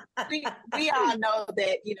 we all know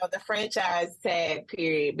that the franchise tag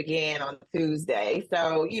period began on Tuesday.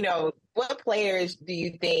 So what players do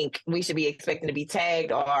you think we should be expecting to be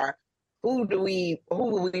tagged, or who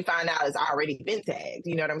will we find out has already been tagged?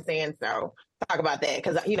 You know what I'm saying? So talk about that,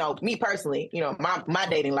 because me personally, my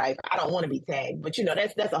dating life, I don't want to be tagged, but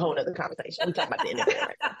that's a whole other conversation. We talk about the NFL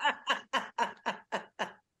right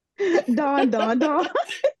now. Dawn.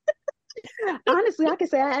 Honestly, I can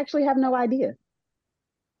say I actually have no idea.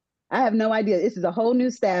 I have no idea. This is a whole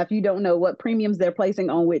new staff. You don't know what premiums they're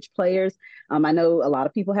placing on which players. I know a lot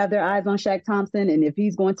of people have their eyes on Shaq Thompson, and if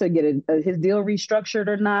he's going to get his deal restructured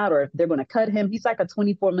or not, or if they're going to cut him, he's like a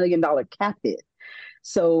 $24 million cap hit.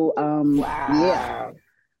 So, wow.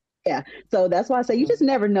 Yeah. So that's why I say you just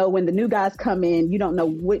never know when the new guys come in. You don't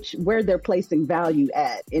know where they're placing value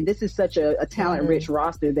at. And this is such a talent-rich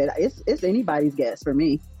roster that it's anybody's guess for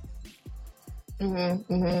me.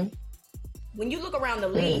 When you look around the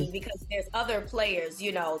league, because there's other players,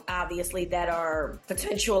 obviously that are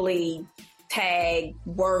potentially tag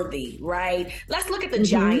worthy, right? Let's look at the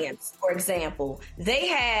Giants, for example. They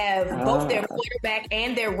have both their quarterback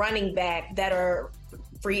and their running back that are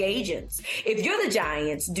free agents. If you're the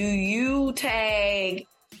Giants, do you tag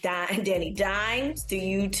Danny Dimes? Do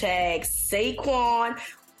you tag Saquon?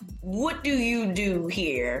 What do you do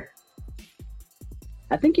here?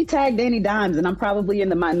 I think you tag Danny Dimes, and I'm probably in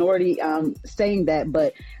the minority saying that,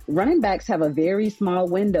 but running backs have a very small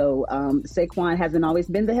window. Saquon hasn't always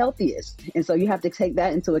been the healthiest, and so you have to take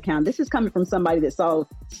that into account. This is coming from somebody that saw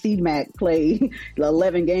C-Mac play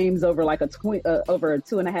 11 games over like over a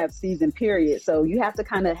 2.5 season period. So you have to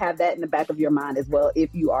kind of have that in the back of your mind as well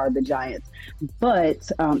if you are the Giants.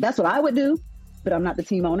 But that's what I would do, but I'm not the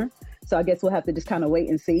team owner. So I guess we'll have to just kind of wait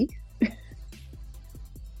and see.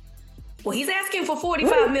 Well, he's asking for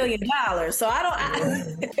 $45 million, so I don't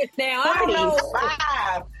know.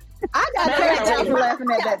 I got cursed for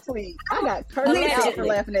laughing at that tweet. I got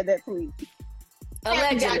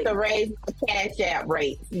to raise the cash app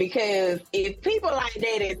rate, because if people like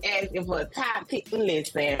that is asking for a top pick,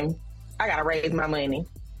 listen, I gotta raise my money.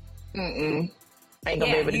 Ain't gonna be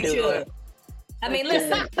able to do it. I mean,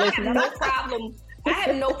 listen, I have no problem. I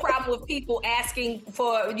have no problem with people asking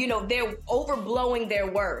for, they're overblowing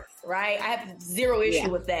their worth, right? I have zero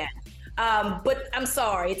issue with that. But I'm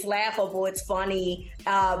sorry, it's laughable, it's funny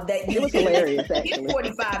that you get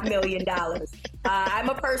 $45 million. I'm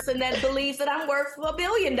a person that believes that I'm worth $1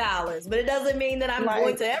 billion, but it doesn't mean that I'm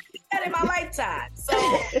going to ever do that in my lifetime. So,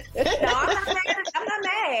 I'm not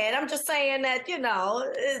mad. I'm just saying that,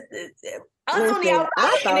 us on the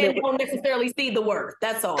outside don't necessarily see the worth.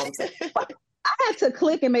 That's all I'm saying. I had to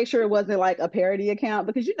click and make sure it wasn't like a parody account,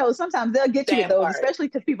 because sometimes they'll get you with those, especially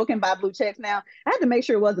because people can buy blue checks now. I had to make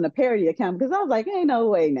sure it wasn't a parody account, because I was like, ain't no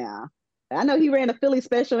way now. I know he ran a Philly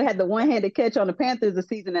special and had the one-handed catch on the Panthers a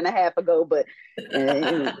season and a half ago, but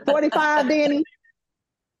 45, Danny.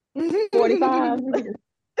 45.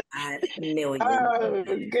 I knew you. Oh,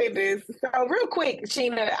 goodness. So real quick,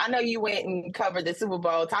 Sheena, I know you went and covered the Super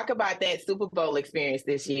Bowl. Talk about that Super Bowl experience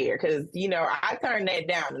this year. Because, I turned that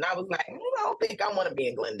down and I was like, I don't think I want to be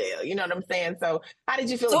in Glendale. You know what I'm saying? So how did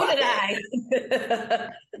you feel about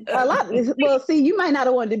that? A lot. Well, see, you might not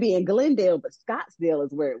have wanted to be in Glendale, but Scottsdale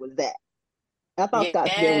is where it was at. I thought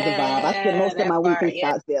Scottsdale was a vibe. I spent most of my week in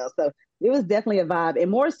Scottsdale. So it was definitely a vibe.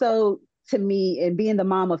 And more so, to me, and being the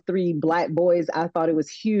mom of 3 Black boys, I thought it was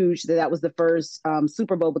huge that was the first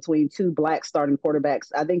Super Bowl between 2 Black starting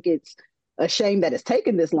quarterbacks. I think it's a shame that it's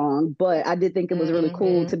taken this long, but I did think it was really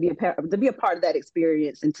cool to be a part of that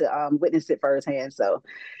experience and to witness it firsthand. So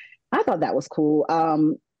I thought that was cool.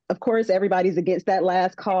 Of course, everybody's against that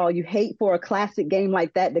last call. You hate for a classic game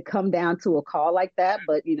like that to come down to a call like that,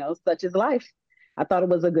 but such is life. I thought it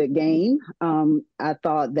was a good game. I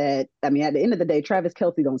thought that, at the end of the day, Travis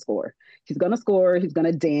Kelce gonna score. He's gonna score. He's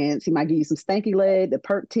gonna dance. He might give you some stanky leg, the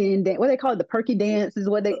perk 10 dance. What they call it, the perky dance is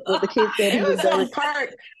what the kids said. It was some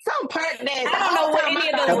perk dance. I don't know what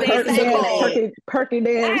any of those dances are called. Perky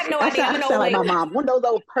dance. I have no idea. I sound like my mom. One of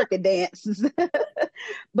those old perky dances.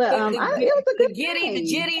 But it was a good giddy, the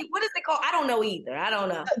jitty. What is it called? I don't know either. I don't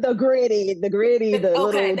know. The gritty. Okay,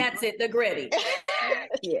 little... that's it. The gritty.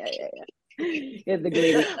 Yeah. It's the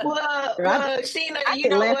gritty. Well, Sheena, I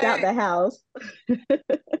left out the house.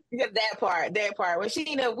 that part. Well,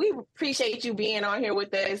 Sheena, we appreciate you being on here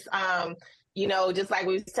with us. Just like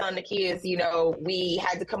we was telling the kids, we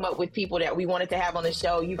had to come up with people that we wanted to have on the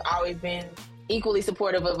show. You've always been equally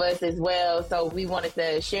supportive of us as well. So we wanted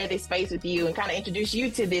to share this space with you and kind of introduce you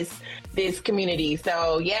to this community.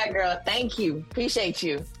 So yeah, girl, thank you. Appreciate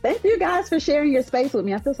you. Thank you guys for sharing your space with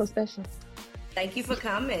me. I feel so special. Thank you for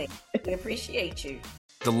coming. We appreciate you.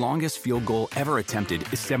 The longest field goal ever attempted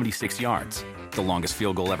is 76 yards. The longest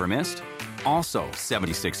field goal ever missed? Also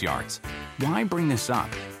 76 yards. Why bring this up?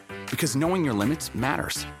 Because knowing your limits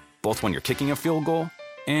matters, both when you're kicking a field goal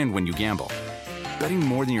and when you gamble. Betting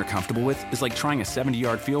more than you're comfortable with is like trying a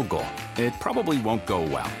 70-yard field goal. It probably won't go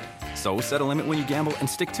well. So set a limit when you gamble and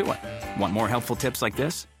stick to it. Want more helpful tips like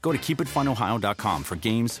this? Go to keepitfunohio.com for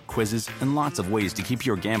games, quizzes, and lots of ways to keep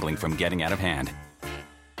your gambling from getting out of hand.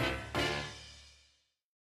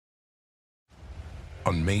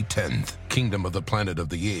 On May 10th, Kingdom of the Planet of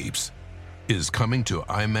the Apes is coming to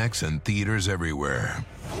IMAX and theaters everywhere.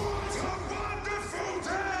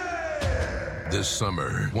 This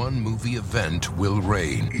summer, one movie event will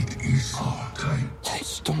reign. It is our time. They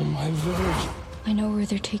stole my village. I know where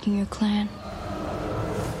they're taking your clan.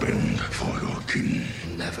 Bend for your king.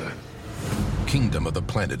 Never. Kingdom of the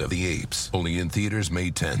Planet of the Apes. Only in theaters May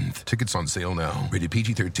 10th. Tickets on sale now. Rated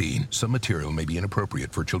PG-13. Some material may be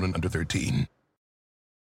inappropriate for children under 13.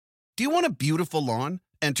 Do you want a beautiful lawn?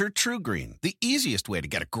 Enter TruGreen, the easiest way to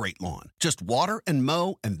get a great lawn. Just water and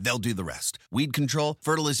mow, and they'll do the rest. Weed control,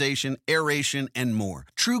 fertilization, aeration, and more.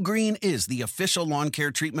 TruGreen is the official lawn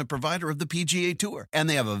care treatment provider of the PGA Tour, and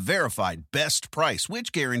they have a verified best price,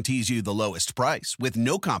 which guarantees you the lowest price with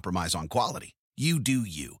no compromise on quality. You do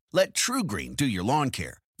you. Let TruGreen do your lawn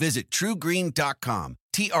care. Visit TruGreen.com,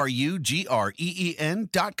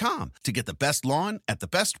 TruGreen.com, to get the best lawn at the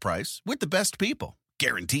best price with the best people.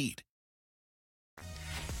 Guaranteed.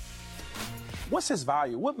 What's his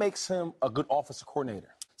value? What makes him a good offensive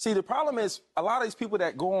coordinator? See, the problem is a lot of these people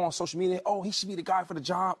that go on social media, oh, he should be the guy for the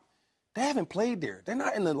job. They haven't played there. They're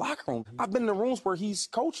not in the locker room. I've been in the rooms where he's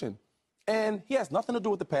coaching, and he has nothing to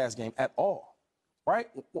do with the pass game at all, right?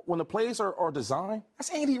 When the plays are designed,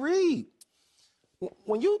 that's Andy Reid.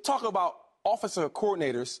 When you talk about offensive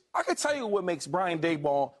coordinators, I can tell you what makes Brian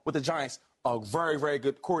Daboll with the Giants a very, very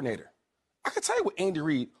good coordinator. I can tell you what Andy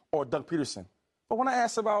Reid or Doug Peterson. But when I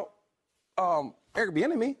ask about Eric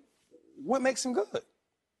Bieniemy, what makes him good?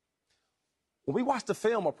 When we watch the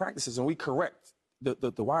film or practices and we correct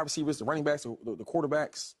the wide receivers, the running backs, the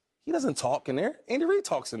quarterbacks, he doesn't talk in there. Andy Reid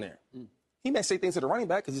talks in there. He may say things to the running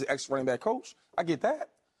back because he's an ex-running back coach. I get that.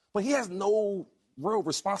 But he has no real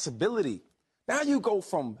responsibility. Now you go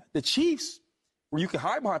from the Chiefs, where you can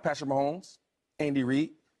hide behind Patrick Mahomes, Andy Reid.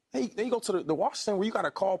 Then you go to the Washington, where you got to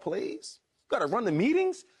call plays. You got to run the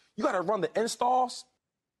meetings. You got to run the installs.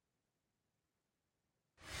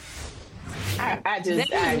 That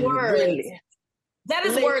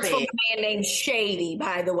is words from a man named Shady,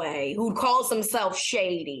 by the way, who calls himself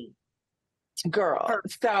Shady. Girl,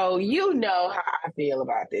 so you know how I feel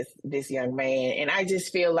about this young man. And I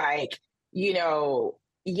just feel like,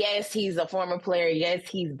 yes, he's a former player. Yes,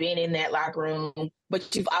 he's been in that locker room,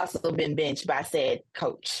 but you've also been benched by said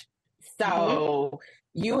coach. So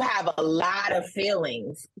you have a lot of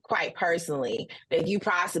feelings, quite personally, that you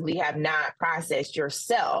possibly have not processed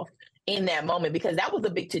yourself. in that moment, because that was a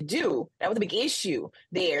big to-do. That was a big issue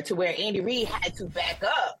there, to where Andy Reid had to back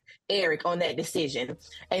up Eric on that decision.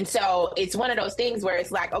 And so it's one of those things where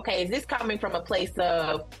it's like, okay, is this coming from a place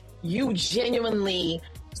of you genuinely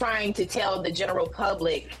trying to tell the general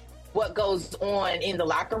public what goes on in the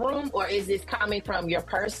locker room, or is this coming from your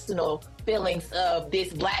personal feelings of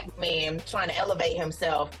this Black man trying to elevate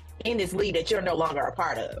himself in this league that you're no longer a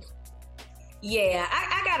part of? Yeah,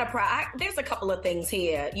 I got there's a couple of things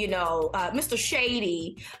here. You know, Mr.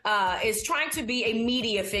 Shady is trying to be a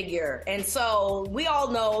media figure. And so we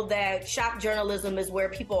all know that shock journalism is where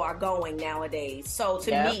people are going nowadays. So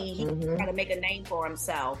to me, he's trying to make a name for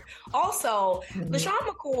himself. Also, LeSean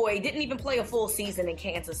McCoy didn't even play a full season in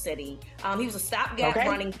Kansas City. He was a stopgap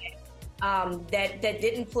running back. That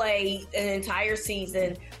didn't play an entire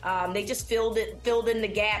season. They just filled in the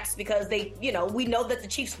gaps because we know that the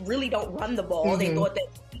Chiefs really don't run the ball. They thought that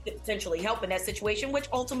he could potentially help in that situation, which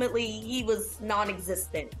ultimately he was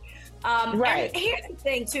non-existent. Right. And here's the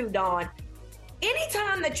thing too, Dawn.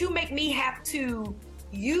 Anytime that you make me have to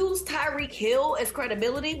use Tyreek Hill as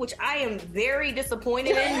credibility, which I am very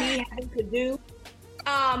disappointed in me having to do,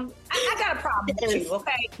 I got a problem with you,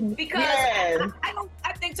 okay? Because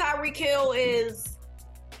I think Tyreek Hill is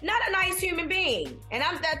not a nice human being, and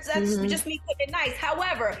that's just me putting it nice.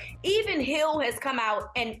 However, even Hill has come out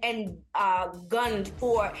and gunned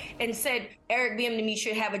for and said Eric Bieniemy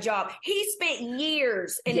should have a job. He spent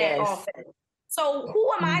years in that offense. So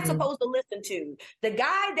who am I supposed to listen to? The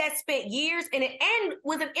guy that spent years in it and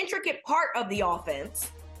was an intricate part of the offense,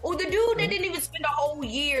 or the dude that didn't even spend a whole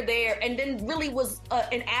year there and then really was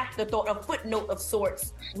an afterthought, a footnote of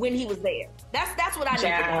sorts when he was there? That's what I need to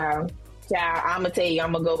know. I'm going to tell you,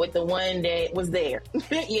 I'm going to go with the one that was there,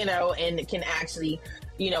 and can actually,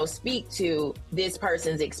 speak to this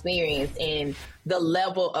person's experience and the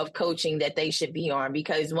level of coaching that they should be on.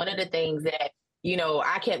 Because one of the things that,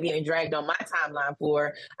 I kept getting dragged on my timeline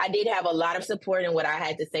for, I did have a lot of support in what I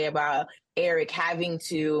had to say about Eric having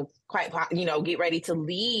to get ready to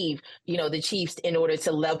leave, the Chiefs in order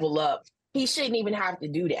to level up. He shouldn't even have to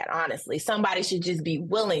do that, honestly. Somebody should just be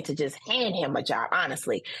willing to just hand him a job,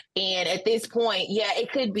 honestly. And at this point,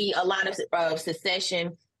 it could be a lot of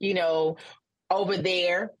secession, over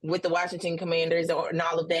there with the Washington Commanders and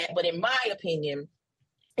all of that. But in my opinion,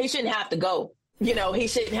 he shouldn't have to go. He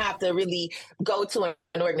shouldn't have to really go to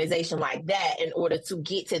an organization like that in order to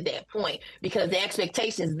get to that point, because the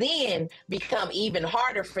expectations then become even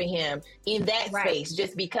harder for him in that space,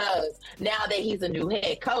 just because now that he's a new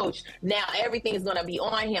head coach, now everything is going to be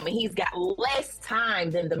on him, and he's got less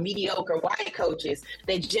time than the mediocre white coaches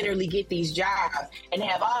that generally get these jobs and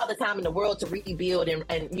have all the time in the world to rebuild and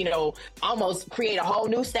almost create a whole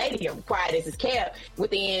new stadium, quiet as it's kept,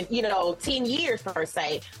 within 10 years per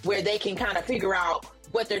se, where they can kind of figure out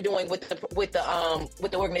what they're doing with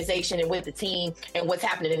the organization and with the team and what's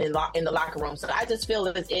happening in the locker room. So I just feel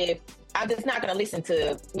as if I'm just not going to listen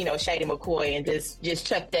to Shady McCoy and just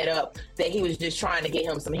chuck that up, that he was just trying to get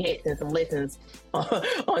him some hits and some listens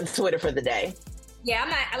on Twitter for the day. Yeah, I'm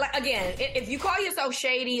not, again, if you call yourself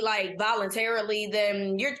shady, voluntarily,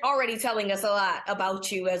 then you're already telling us a lot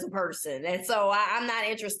about you as a person. And so I'm not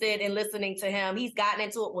interested in listening to him. He's gotten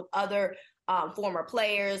into it with other former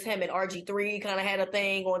players. Him and RG3 kind of had a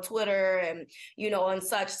thing on Twitter and, and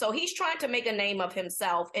such. So he's trying to make a name of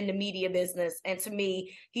himself in the media business. And to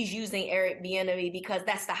me, he's using Eric Bieniemy because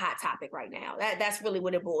that's the hot topic right now. That's really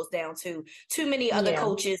what it boils down to. Too many other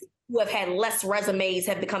coaches who have had less resumes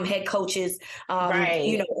have become head coaches, off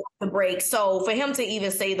the break. So for him to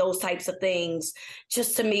even say those types of things,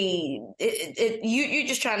 just to me, you're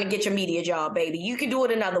just trying to get your media job, baby. You can do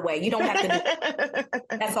it another way. You don't have to do it.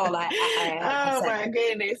 That's all I oh, my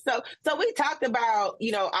goodness. So we talked about,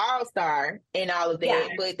 All-Star and all of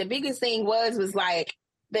that, but the biggest thing was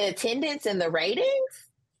the attendance and the ratings.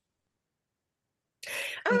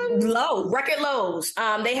 Record lows.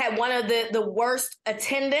 They had one of the worst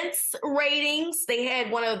attendance ratings. They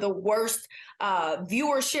had one of the worst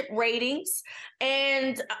viewership ratings,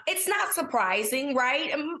 and it's not surprising,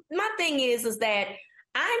 right? And my thing is that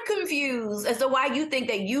I'm confused as to why you think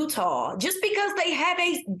that Utah, just because they have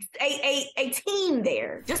a team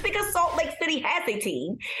there, just because Salt Lake City has a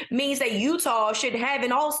team, means that Utah should have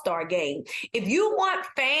an all-star game. If you want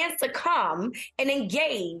fans to come and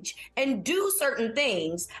engage and do certain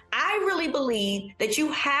things, I really believe that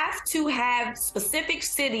you have to have specific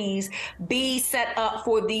cities be set up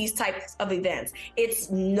for these types of events.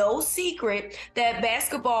 It's no secret that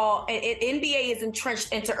basketball and NBA is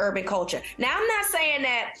entrenched into urban culture. Now, I'm not saying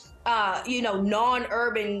that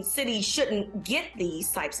non-urban cities shouldn't get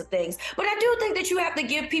these types of things. But I do think that you have to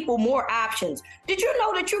give people more options. Did you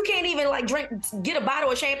know that you can't even get a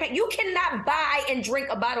bottle of champagne? You cannot buy and drink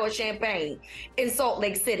a bottle of champagne in Salt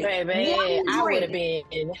Lake City. Baby,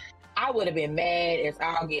 I would have been mad as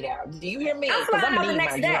I'll get out. Do you hear me? I'm flying out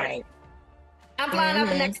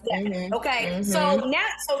the next day. Okay. So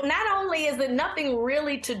not only is there nothing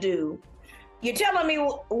really to do, you're telling me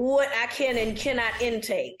what I can and cannot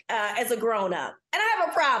intake as a grown-up. And I have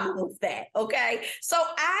a problem with that, okay? So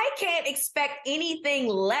I can't expect anything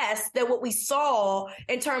less than what we saw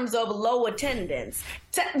in terms of low attendance.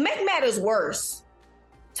 To make matters worse,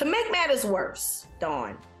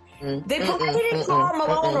 Dawn, they paraded Karl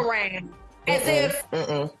Malone around as if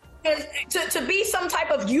to be some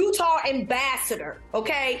type of Utah ambassador,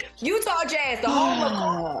 okay? Utah Jazz, the home of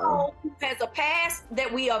Karl Malone, has a past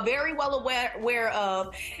that we are very well aware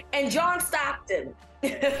of, and John Stockton,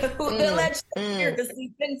 who's the alleged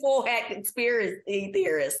sinful conspiracy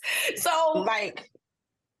theorist. So,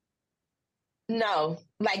 no,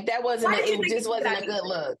 that wasn't. It just wasn't a good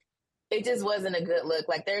look. It just wasn't a good look.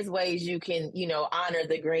 There's ways you can, honor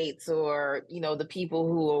the greats or, the people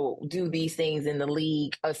who do these things in the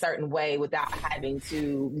league a certain way without having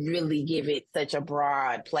to really give it such a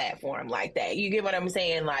broad platform like that. You get what I'm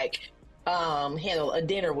saying? Handle a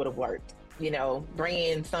dinner would have worked, bring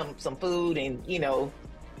in some food and,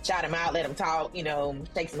 shout them out, let them talk,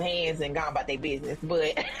 shake some hands and go about their business.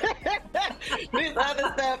 But this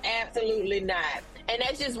other stuff, absolutely not. And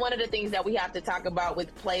that's just one of the things that we have to talk about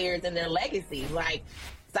with players and their legacy.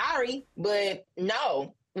 Sorry, but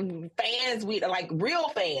no. Fans, real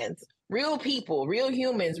fans, real people, real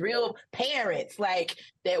humans, real parents,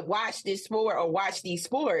 that watch this sport or watch these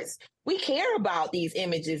sports. We care about these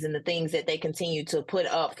images and the things that they continue to put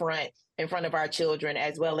up front in front of our children,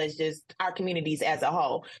 as well as just our communities as a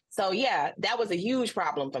whole. So yeah, that was a huge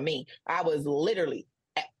problem for me. I was literally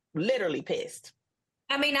pissed.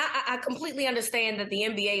 I mean, I completely understand that the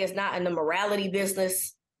NBA is not in the morality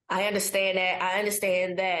business. I understand that. I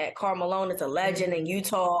understand that Karl Malone is a legend in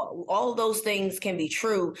Utah. All of those things can be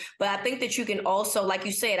true. But I think that you can also, like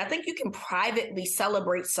you said, I think you can privately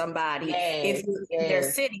celebrate somebody if you're in their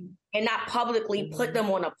city and not publicly put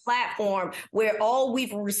them on a platform where all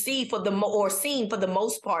we've received seen for the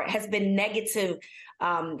most part has been negative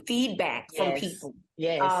feedback from people.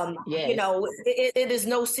 It is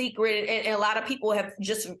no secret. And a lot of people have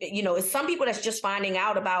just, it's some people that's just finding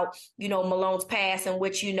out about, Malone's past, in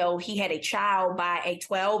which, he had a child by a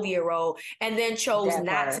 12-year-old and then chose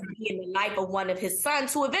not to be in the life of one of his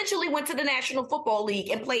sons, who eventually went to the National Football League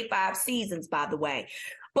and played 5 seasons, by the way.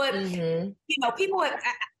 But, people have...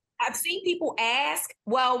 I've seen people ask,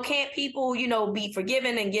 well, can't people, be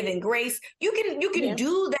forgiven and given grace? You can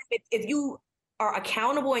do that if you are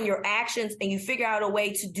accountable in your actions and you figure out a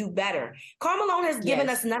way to do better. Karl Malone has given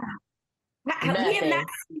us none. We have not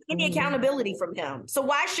seen any accountability from him. So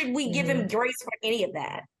why should we give him grace for any of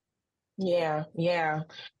that? Yeah.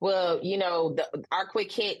 Well, our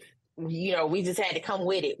quick hit, we just had to come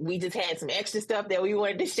with it. We just had some extra stuff that we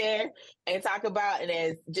wanted to share and talk about. And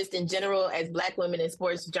as just in general, as Black women in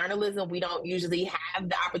sports journalism, we don't usually have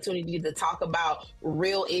the opportunity to talk about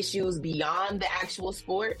real issues beyond the actual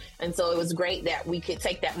sport. And so it was great that we could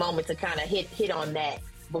take that moment to kind of hit on that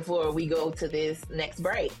before we go to this next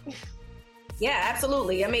break. Yeah,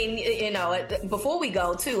 absolutely. I mean, before we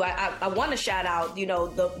go too, I want to shout out,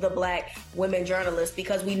 the Black women journalists,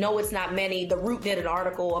 because we know it's not many. The Root did an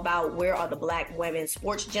article about where are the Black women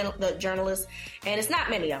sports journalists, and it's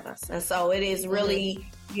not many of us. And so it is really,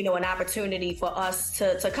 an opportunity for us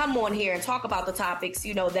to come on here and talk about the topics,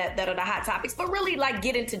 that are the hot topics, but really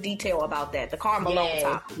get into detail about that, the Karl Malone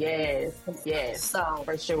topic. Yes. So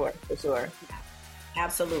for sure.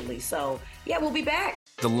 Absolutely. So yeah, we'll be back.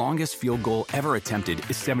 The longest field goal ever attempted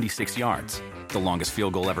is 76 yards. The longest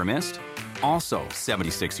field goal ever missed? Also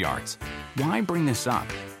 76 yards. Why bring this up?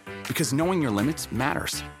 Because knowing your limits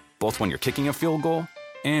matters, both when you're kicking a field goal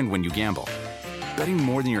and when you gamble. Betting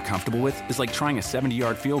more than you're comfortable with is like trying a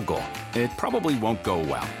 70-yard field goal. It probably won't go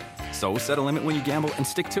well. So set a limit when you gamble and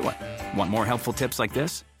stick to it. Want more helpful tips like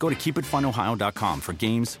this? Go to keepitfunohio.com for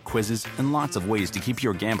games, quizzes, and lots of ways to keep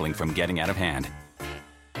your gambling from getting out of hand.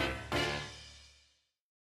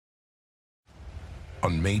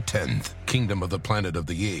 On May 10th, Kingdom of the Planet of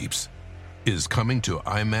the Apes is coming to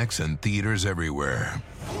IMAX and theaters everywhere.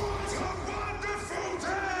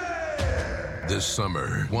 This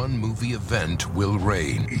summer, one movie event will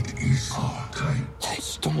reign. It is our time. I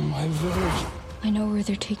stole my virgin. I know where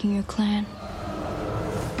they're taking your clan.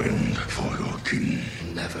 Bend for your king.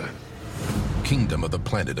 Never. Kingdom of the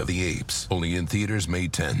Planet of the Apes. Only in theaters May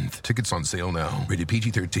 10th. Tickets on sale now. Rated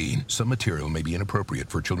PG-13. Some material may be inappropriate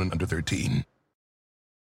for children under 13.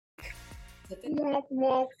 Oh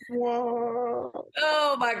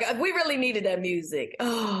my God, we really needed that music.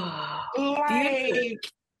 Oh,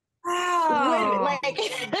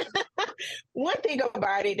 One thing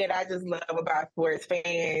about it that I just love about sports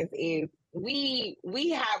fans is we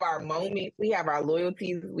have our moments, we have our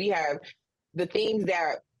loyalties, we have the things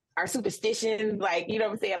that are superstitions, like, you know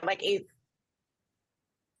what I'm saying? Like, I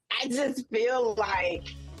just feel like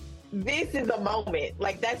this is a moment.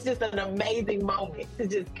 Like, that's just an amazing moment to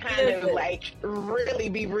just kind of like really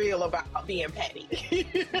be real about being petty.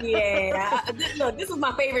 Yeah. Look, this is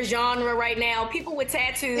my favorite genre right now. People with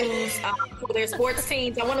tattoos for their sports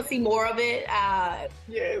teams. I want to see more of it.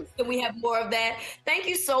 Yes. Can we have more of that? Thank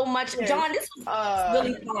you so much, John. This was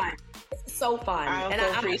really fun. This is so fun. I'm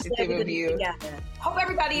so appreciative of you. Hope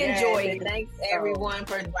everybody enjoyed it. Thanks everyone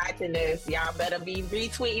for watching this. Y'all better be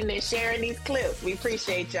retweeting and sharing these clips. We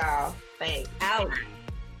appreciate y'all. Thanks. Out.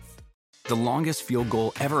 The longest field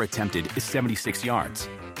goal ever attempted is 76 yards.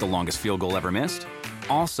 The longest field goal ever missed?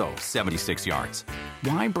 Also 76 yards.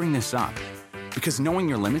 Why bring this up? Because knowing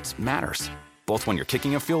your limits matters, both when you're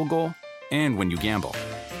kicking a field goal and when you gamble.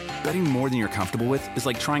 Betting more than you're comfortable with is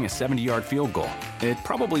like trying a 70-yard field goal. It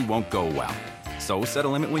probably won't go well. So set a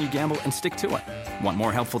limit when you gamble and stick to it. Want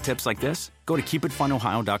more helpful tips like this? Go to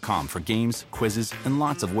keepitfunohio.com for games, quizzes, and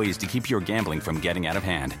lots of ways to keep your gambling from getting out of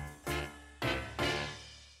hand.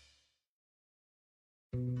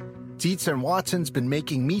 Dietz & Watson's been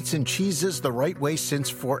making meats and cheeses the right way since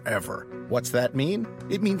forever. What's that mean?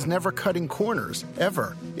 It means never cutting corners,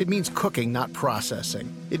 ever. It means cooking, not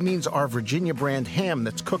processing. It means our Virginia brand ham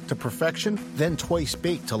that's cooked to perfection, then twice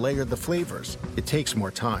baked to layer the flavors. It takes more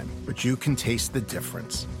time, but you can taste the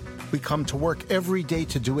difference. We come to work every day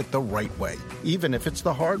to do it the right way, even if it's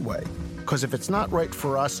the hard way. Because if it's not right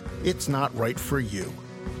for us, it's not right for you.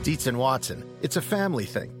 Dietz & Watson, it's a family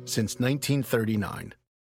thing since 1939.